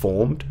be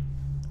informed,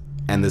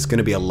 and there's going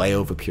to be a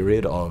layover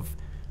period of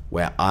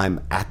where I'm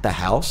at the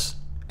house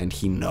and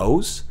he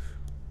knows,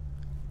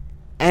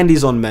 and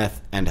he's on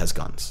meth and has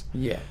guns.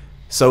 Yeah.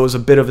 So it was a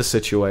bit of a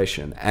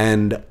situation,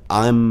 and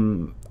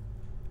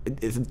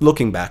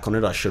looking back on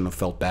it, I shouldn't have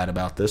felt bad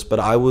about this, but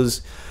I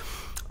was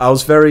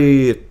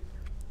very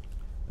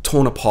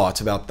torn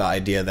apart about the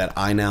idea that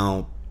I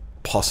now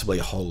possibly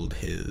hold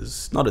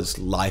not his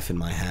life in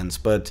my hands,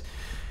 but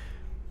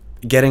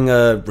getting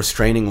a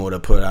restraining order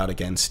put out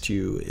against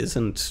you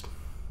isn't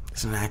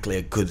actually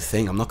a good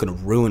thing. I'm not going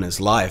to ruin his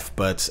life,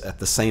 but at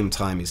the same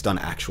time, he's done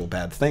actual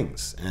bad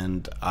things.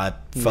 And I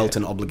felt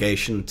an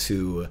obligation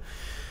to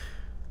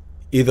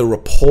either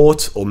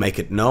report or make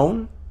it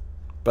known,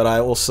 but I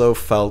also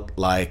felt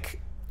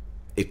like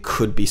it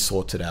could be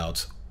sorted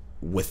out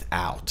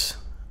without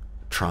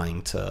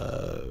trying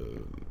to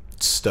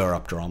stir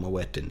up drama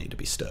where it didn't need to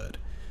be stirred.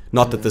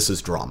 Not that this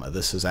is drama.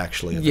 This is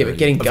actually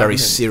a very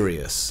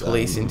serious...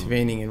 police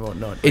intervening and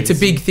whatnot. It's a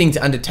big thing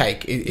to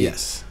undertake.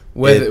 Yes.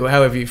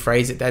 However you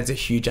phrase it, that's a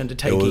huge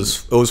undertaking. It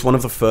was one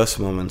of the first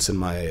moments in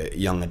my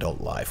young adult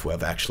life where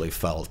I've actually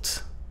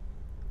felt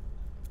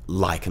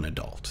like an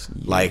adult.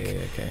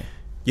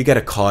 You get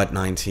a car at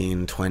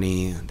 19,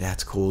 20,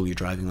 that's cool, you're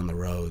driving on the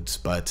roads,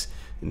 but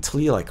until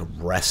you're like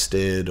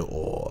arrested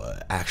or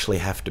actually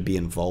have to be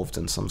involved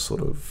in some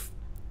sort of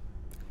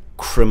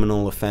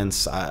criminal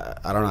offense, I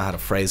don't know how to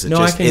phrase it.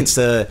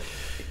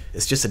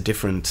 It's just a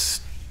different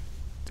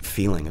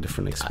feeling, a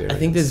different experience. I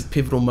think there's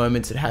pivotal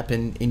moments that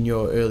happen in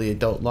your early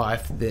adult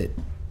life that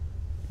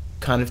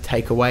kind of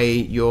take away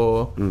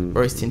your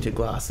rose-tinted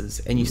glasses,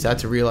 and you start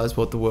to realize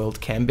what the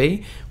world can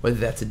be, whether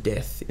that's a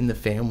death in the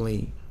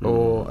family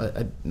or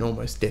an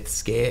almost death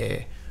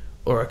scare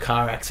or a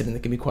car accident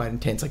that can be quite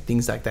intense. Like,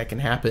 things like that can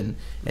happen,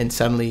 and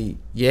suddenly,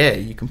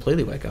 you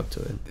completely wake up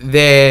to it.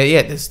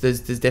 There's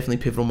definitely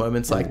pivotal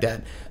moments like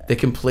that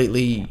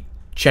completely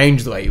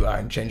change the way you are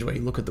and change the way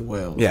you look at the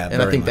world. Yeah,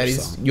 and I think that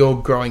is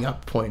your growing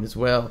up point as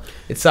well.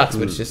 It sucks,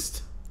 but it's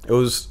just... It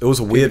was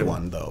a weird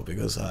one, though,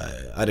 because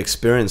I'd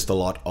experienced a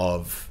lot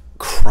of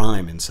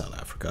crime in South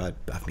Africa.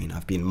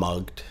 I've been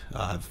mugged.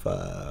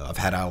 I've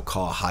had our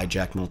car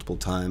hijacked multiple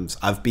times.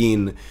 I've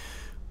been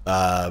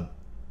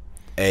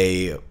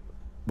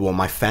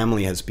my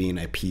family has been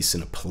a piece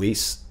in a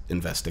police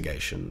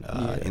investigation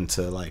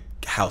into like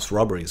house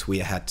robberies. We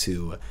had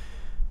to,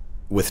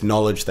 with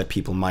knowledge that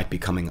people might be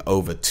coming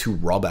over to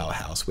rob our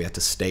house, we had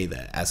to stay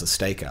there as a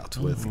stakeout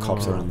with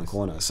cops around the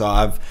corner. So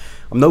I'm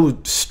no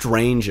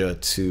stranger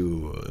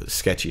to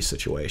sketchy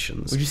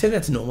situations. Would you say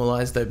that's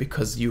normalized, though,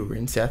 because you were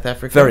in South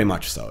Africa? Very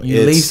much so.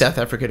 You leave South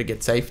Africa to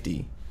get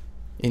safety.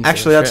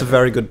 Actually, that's a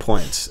very good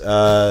point.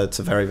 It's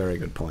a very, very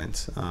good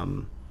point.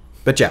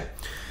 But yeah,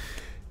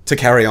 to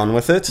carry on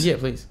with it. Yeah,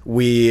 please.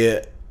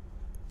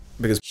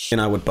 Because and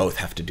I would both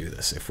have to do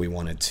this if we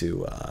wanted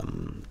to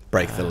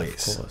break the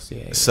lease. Of course,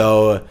 yeah.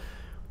 So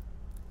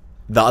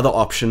the other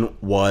option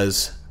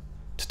was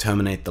to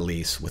terminate the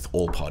lease with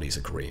all parties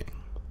agreeing.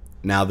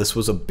 Now, this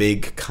was a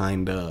big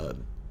kind of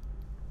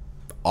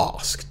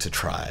ask to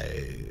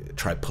try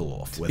pull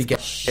off with,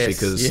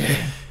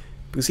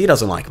 because he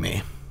doesn't like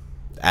me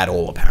at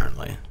all,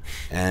 apparently,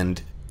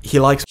 and he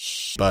likes,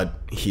 but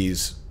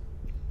he's,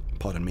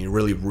 pardon me,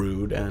 really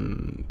rude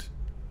and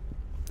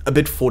a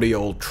bit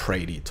 40-year-old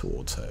tradey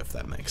towards her, if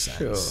that makes sense.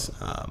 Sure.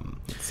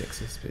 It's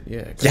sexist, but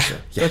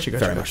gotcha. Gotcha,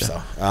 very much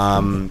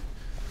so.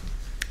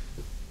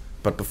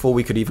 But before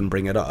we could even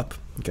bring it up,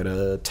 get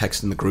a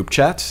text in the group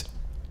chat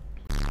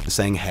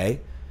saying, "Hey,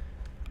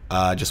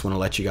 I just want to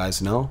let you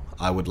guys know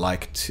I would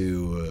like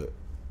to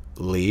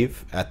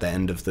leave at the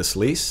end of this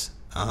lease.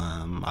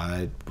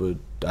 I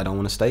don't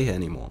want to stay here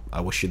anymore.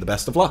 I wish you the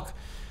best of luck."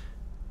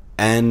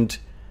 And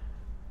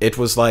it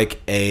was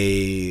like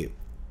it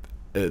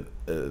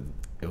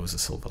was a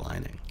silver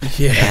lining.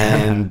 Yeah.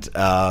 And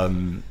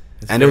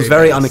it was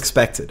very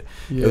unexpected.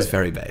 Yeah. It was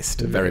very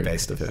based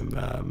of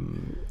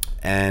him.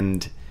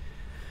 And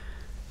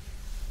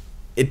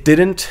it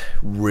didn't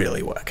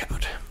really work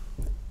out,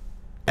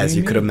 as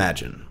you could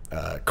imagine.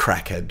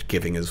 Crackhead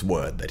giving his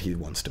word that he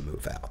wants to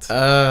move out.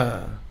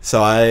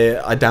 So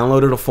I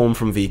downloaded a form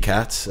from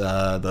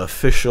VCAT, the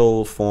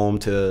official form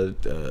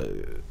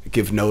to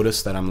give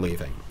notice that I'm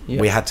leaving. Yep.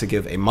 We had to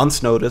give a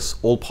month's notice.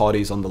 All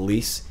parties on the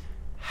lease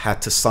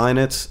had to sign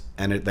it,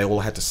 and they all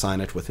had to sign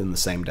it within the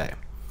same day.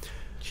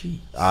 Jeez.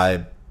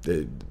 I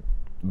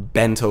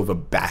bent over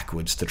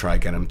backwards to try to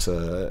get him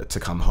to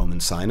come home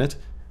and sign it.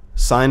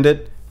 Signed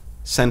it,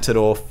 sent it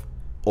off,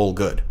 all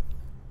good.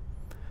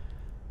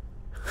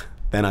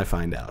 Then I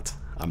find out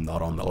I'm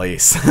not on the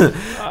lease.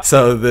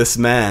 So this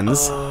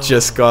man's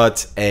just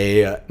got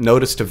a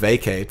notice to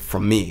vacate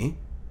from me,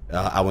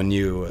 our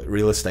new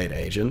real estate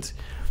agent,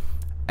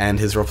 and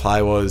his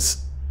reply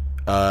was,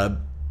 "I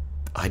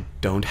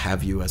don't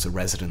have you as a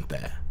resident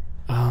there."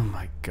 Oh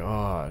my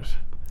god!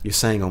 You're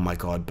saying, "Oh my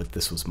god," but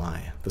this was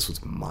my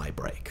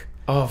break.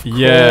 Oh, of course.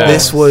 Yeah.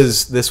 This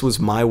was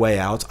my way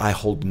out. I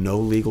hold no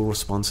legal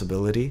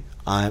responsibility.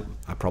 I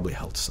probably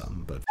held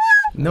some, but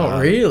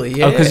not really.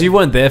 Yeah. Oh, because you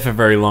weren't there for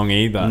very long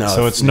either. No,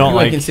 so it's not you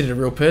like weren't considered a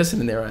real person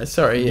in their eyes.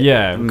 Sorry.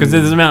 Yeah, because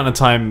there's an amount of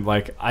time.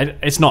 Like,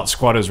 it's not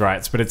squatters'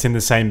 rights, but it's in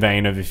the same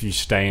vein of if you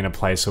stay in a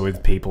place or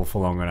with people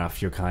for long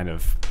enough, you're kind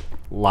of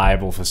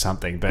liable for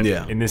something. But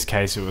in this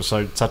case, it was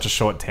such a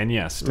short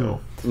tenure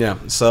still. Yeah.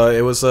 So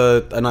it was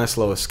a nice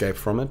little escape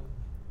from it.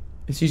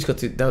 So you just got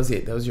to. That was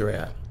it. That was your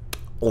out.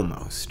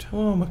 Almost.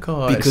 Oh my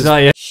god. Because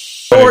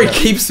story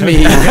keeps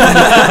me.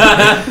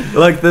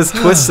 Like, there's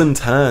twists and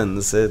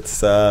turns.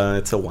 It's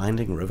a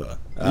winding river.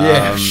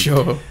 Yeah,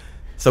 sure.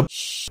 So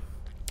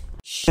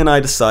and I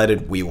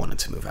decided we wanted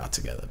to move out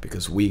together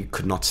because we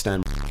could not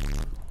stand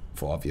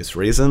for obvious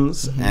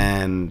reasons,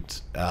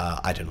 and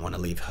I didn't want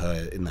to leave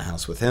her in the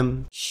house with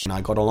him. And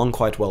I got along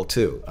quite well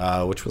too,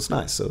 which was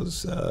nice. It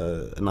was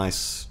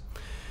It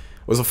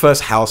was the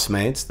first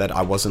housemate that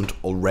I wasn't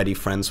already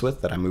friends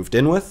with, that I moved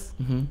in with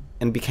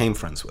and became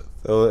friends with.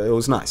 It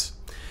was nice.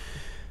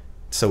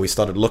 So we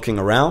started looking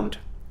around,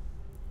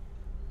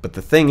 but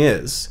the thing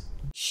is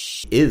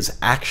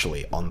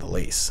actually on the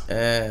lease.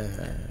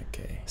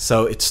 Okay.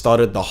 So it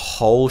started the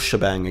whole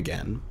shebang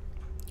again,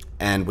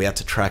 and we had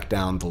to track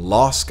down the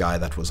last guy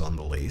that was on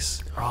the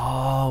lease,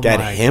 get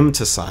him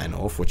to sign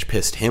off, which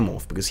pissed him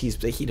off because he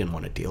didn't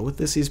want to deal with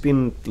this. He's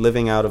been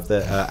living out of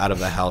the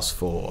house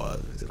for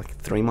like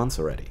 3 months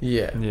already.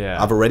 Yeah.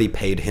 I've already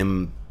paid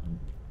him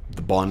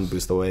the bond,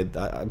 boost the way.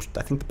 I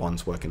think the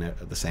bonds work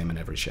the same in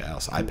every share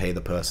house. I pay the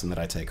person that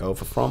I take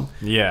over from,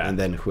 and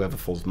then whoever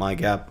fills my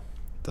gap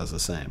does the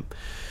same.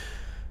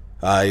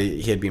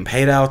 He had been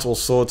paid out, all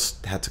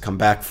sorts, had to come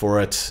back for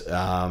it.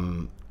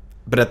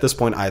 But at this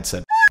point, I had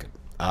said,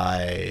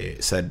 I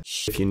said,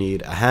 if you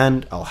need a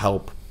hand, I'll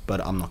help,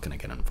 but I'm not going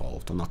to get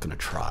involved. I'm not going to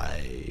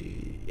try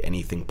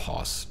anything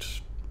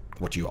past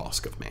what you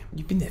ask of me.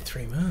 You've been there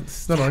 3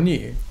 months. It's not on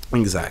you.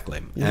 Exactly.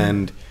 Yeah.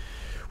 And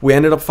we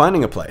ended up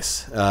finding a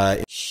place.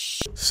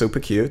 Super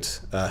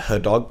cute. Her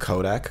dog,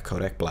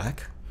 Kodak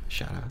Black.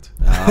 Shout out.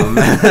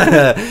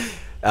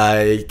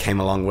 Came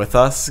along with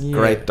us. Yeah.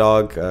 Great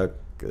dog.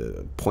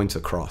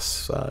 Pointer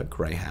cross.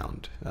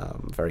 Greyhound.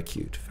 Very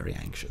cute. Very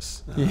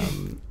anxious.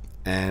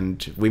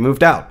 And we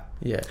moved out.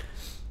 Yeah.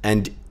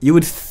 And you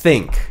would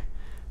think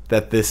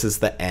that this is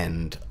the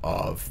end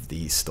of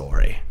the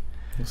story.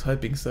 I was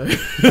hoping so.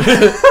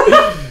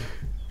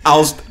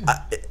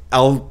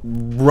 I'll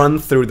run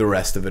through the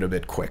rest of it a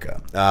bit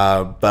quicker.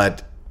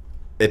 But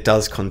it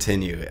does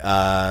continue.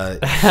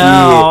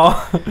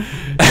 How?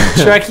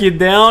 Track you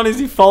down? Is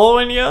he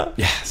following you?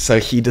 Yeah. So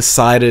he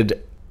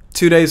decided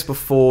 2 days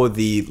before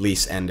the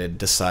lease ended,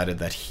 decided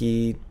that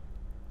he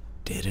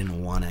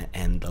didn't want to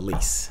end the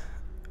lease,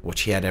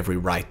 which he had every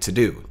right to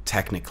do,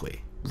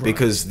 technically,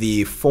 because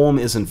the form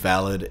isn't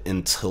valid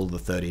until the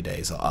 30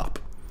 days are up.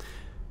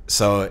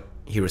 So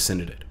he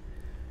rescinded it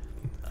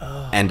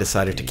and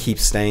decided to keep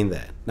staying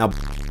there. Now,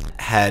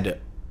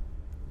 had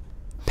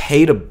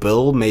paid a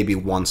bill maybe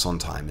once on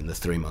time in the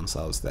 3 months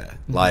I was there.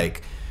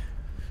 Like,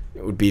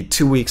 it would be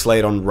 2 weeks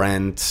late on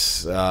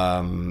rent,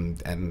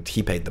 and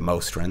he paid the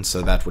most rent,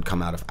 so that would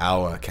come out of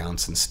our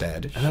accounts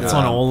instead. And that's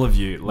on all of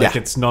you. Like,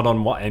 it's not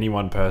on any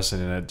one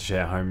person in a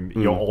share home.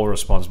 You're all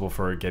responsible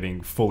for getting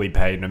fully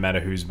paid, no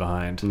matter who's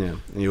behind. Yeah,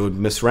 you would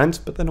miss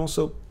rent, but then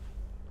also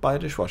buy a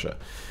dishwasher.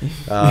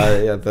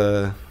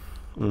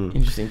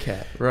 Interesting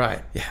cat.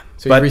 Right. Yeah.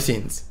 So he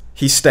rescinds.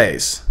 He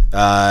stays.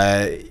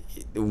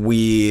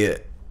 We,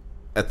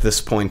 at this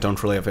point,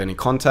 don't really have any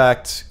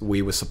contact.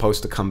 We were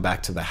supposed to come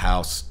back to the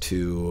house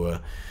to,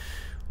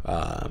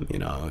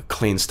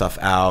 clean stuff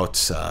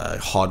out,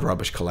 hard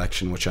rubbish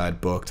collection, which I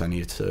had booked. I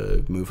needed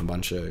to move a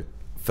bunch of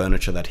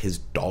furniture that his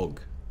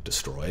dog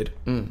destroyed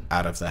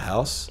out of the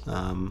house.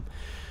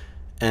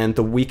 And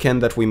the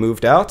weekend that we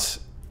moved out,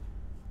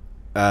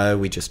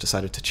 we just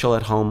decided to chill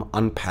at home,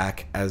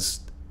 unpack,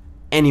 as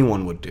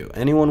anyone would do.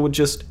 Anyone would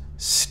just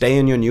stay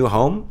in your new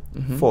home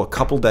for a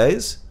couple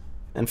days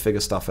and figure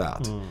stuff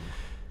out.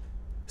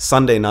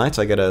 Sunday night,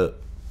 I get a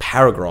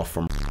paragraph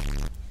from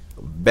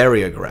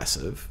very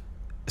aggressive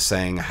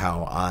saying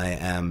how I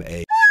am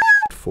a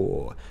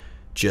for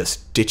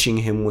just ditching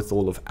him with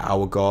all of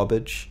our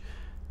garbage,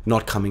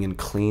 not coming and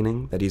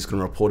cleaning, that he's going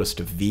to report us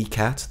to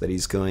VCAT, that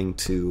he's going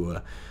to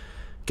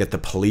get the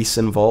police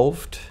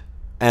involved.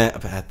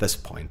 At this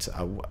point,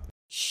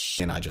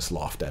 I just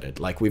laughed at it.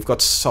 Like, we've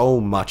got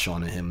so much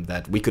on him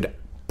that we could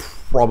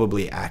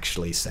probably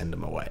actually send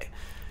him away.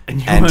 And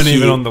you weren't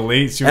even on the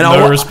lease. You had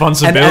no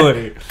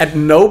responsibility. At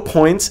no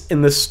point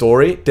in this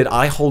story did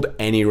I hold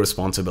any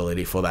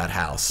responsibility for that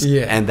house.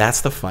 Yeah. And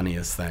that's the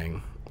funniest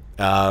thing.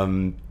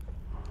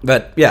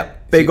 But yeah,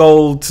 big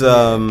old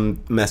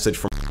message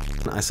from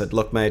I said,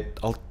 look, mate,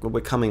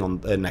 we're coming on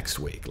next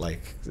week.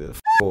 Like,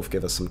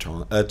 give us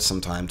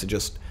some time to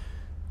just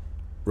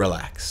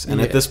relax.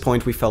 And at this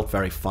point, we felt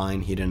very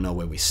fine. He didn't know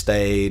where we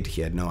stayed.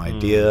 He had no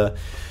idea.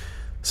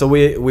 So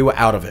we were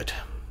out of it.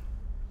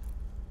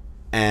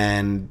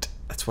 And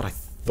that's what I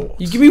thought.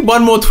 You give me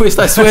one more twist,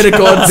 I swear to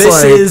God.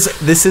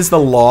 This is the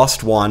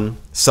last one.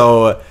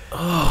 So,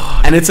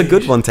 and it's a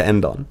good one to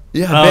end on.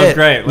 Yeah,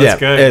 great.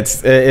 Let's go.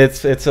 It's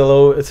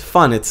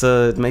fun.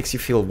 It makes you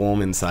feel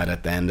warm inside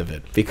at the end of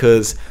it,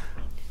 because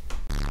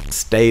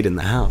stayed in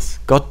the house,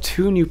 got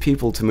 2 new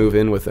people to move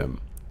in with him.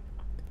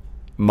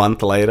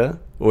 Month later,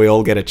 we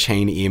all get a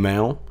chain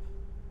email.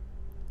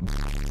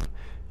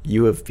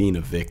 You have been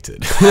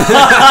evicted.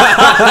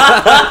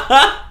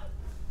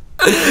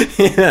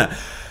 Yeah.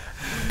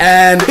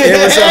 And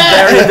it was a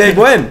very big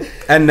win.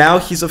 And now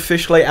he's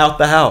officially out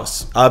the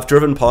house. I've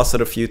driven past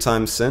it a few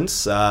times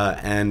since,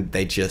 and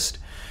they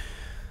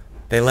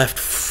left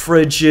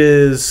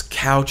fridges,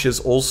 couches,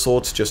 all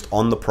sorts just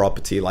on the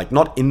property, like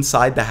not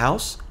inside the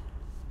house,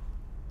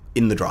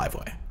 in the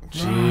driveway.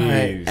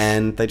 Jeez.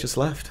 And they just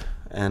left.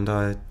 And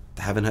I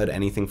haven't heard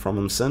anything from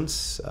him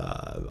since.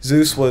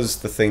 Zeus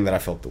was the thing that I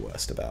felt the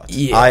worst about.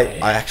 Yeah.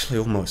 I actually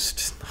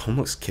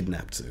almost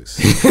kidnapped Zeus.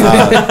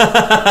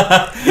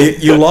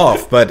 You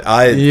laugh, but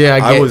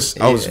I was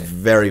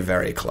very,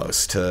 very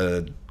close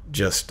to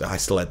just, I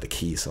still had the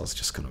key, so I was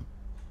just gonna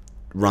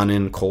run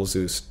in, call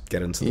Zeus,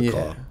 get into the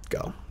car,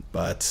 go.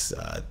 But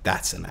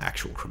that's an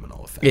actual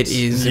criminal offense. It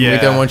is, and we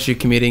don't want you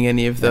committing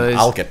any of those.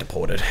 I'll get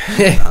deported.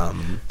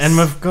 And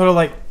we've got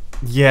to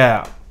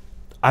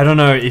I don't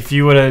know if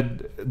you were to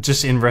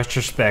just in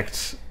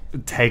retrospect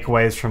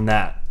takeaways from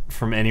that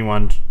for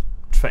anyone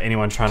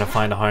trying to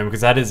find a home, because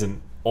that is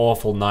an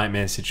awful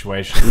nightmare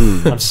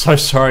situation. I'm so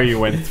sorry you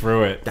went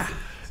through it.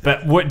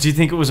 But what do you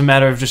think? It was a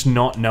matter of just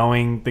not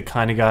knowing the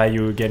kind of guy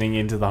you were getting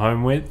into the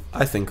home with?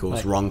 I think it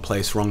was wrong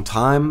place, wrong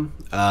time.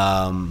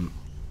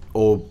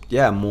 Or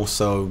more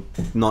so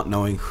not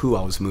knowing who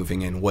I was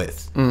moving in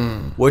with.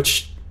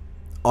 Which,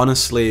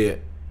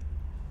 honestly,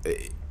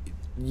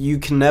 you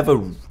can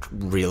never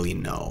really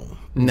know.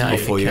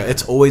 Before you,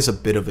 it's always a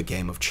bit of a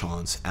game of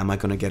chance. Am I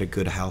going to get a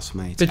good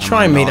housemate? But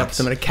try and meet up with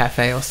them at a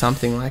cafe or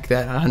something like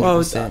that. 100%.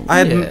 Well,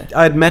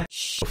 I had met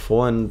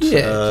before, and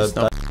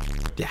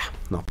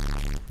no.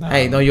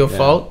 Hey, not your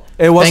fault.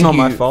 It was not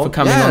my fault. For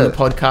coming on the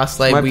podcast,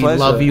 Slade. My We pleasure.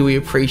 love you. We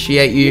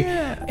appreciate you.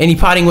 Yeah. Any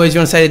parting words you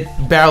want to say?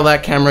 Barrel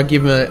that camera.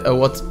 Give him a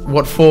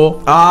what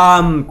for?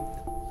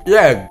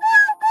 Yeah.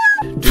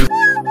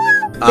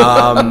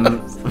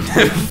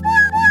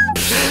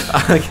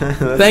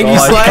 Thank you,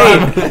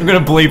 Slade. I'm going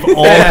to bleep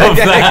all of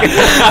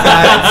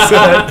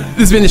that.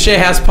 This has been the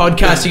Sharehouse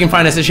Podcast. You can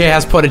find us at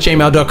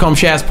sharehousepod@gmail.com.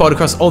 Sharehousepod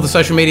across all the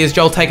social medias.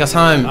 Joel, take us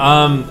home.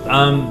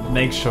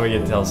 Make sure you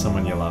tell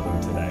someone you love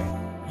them.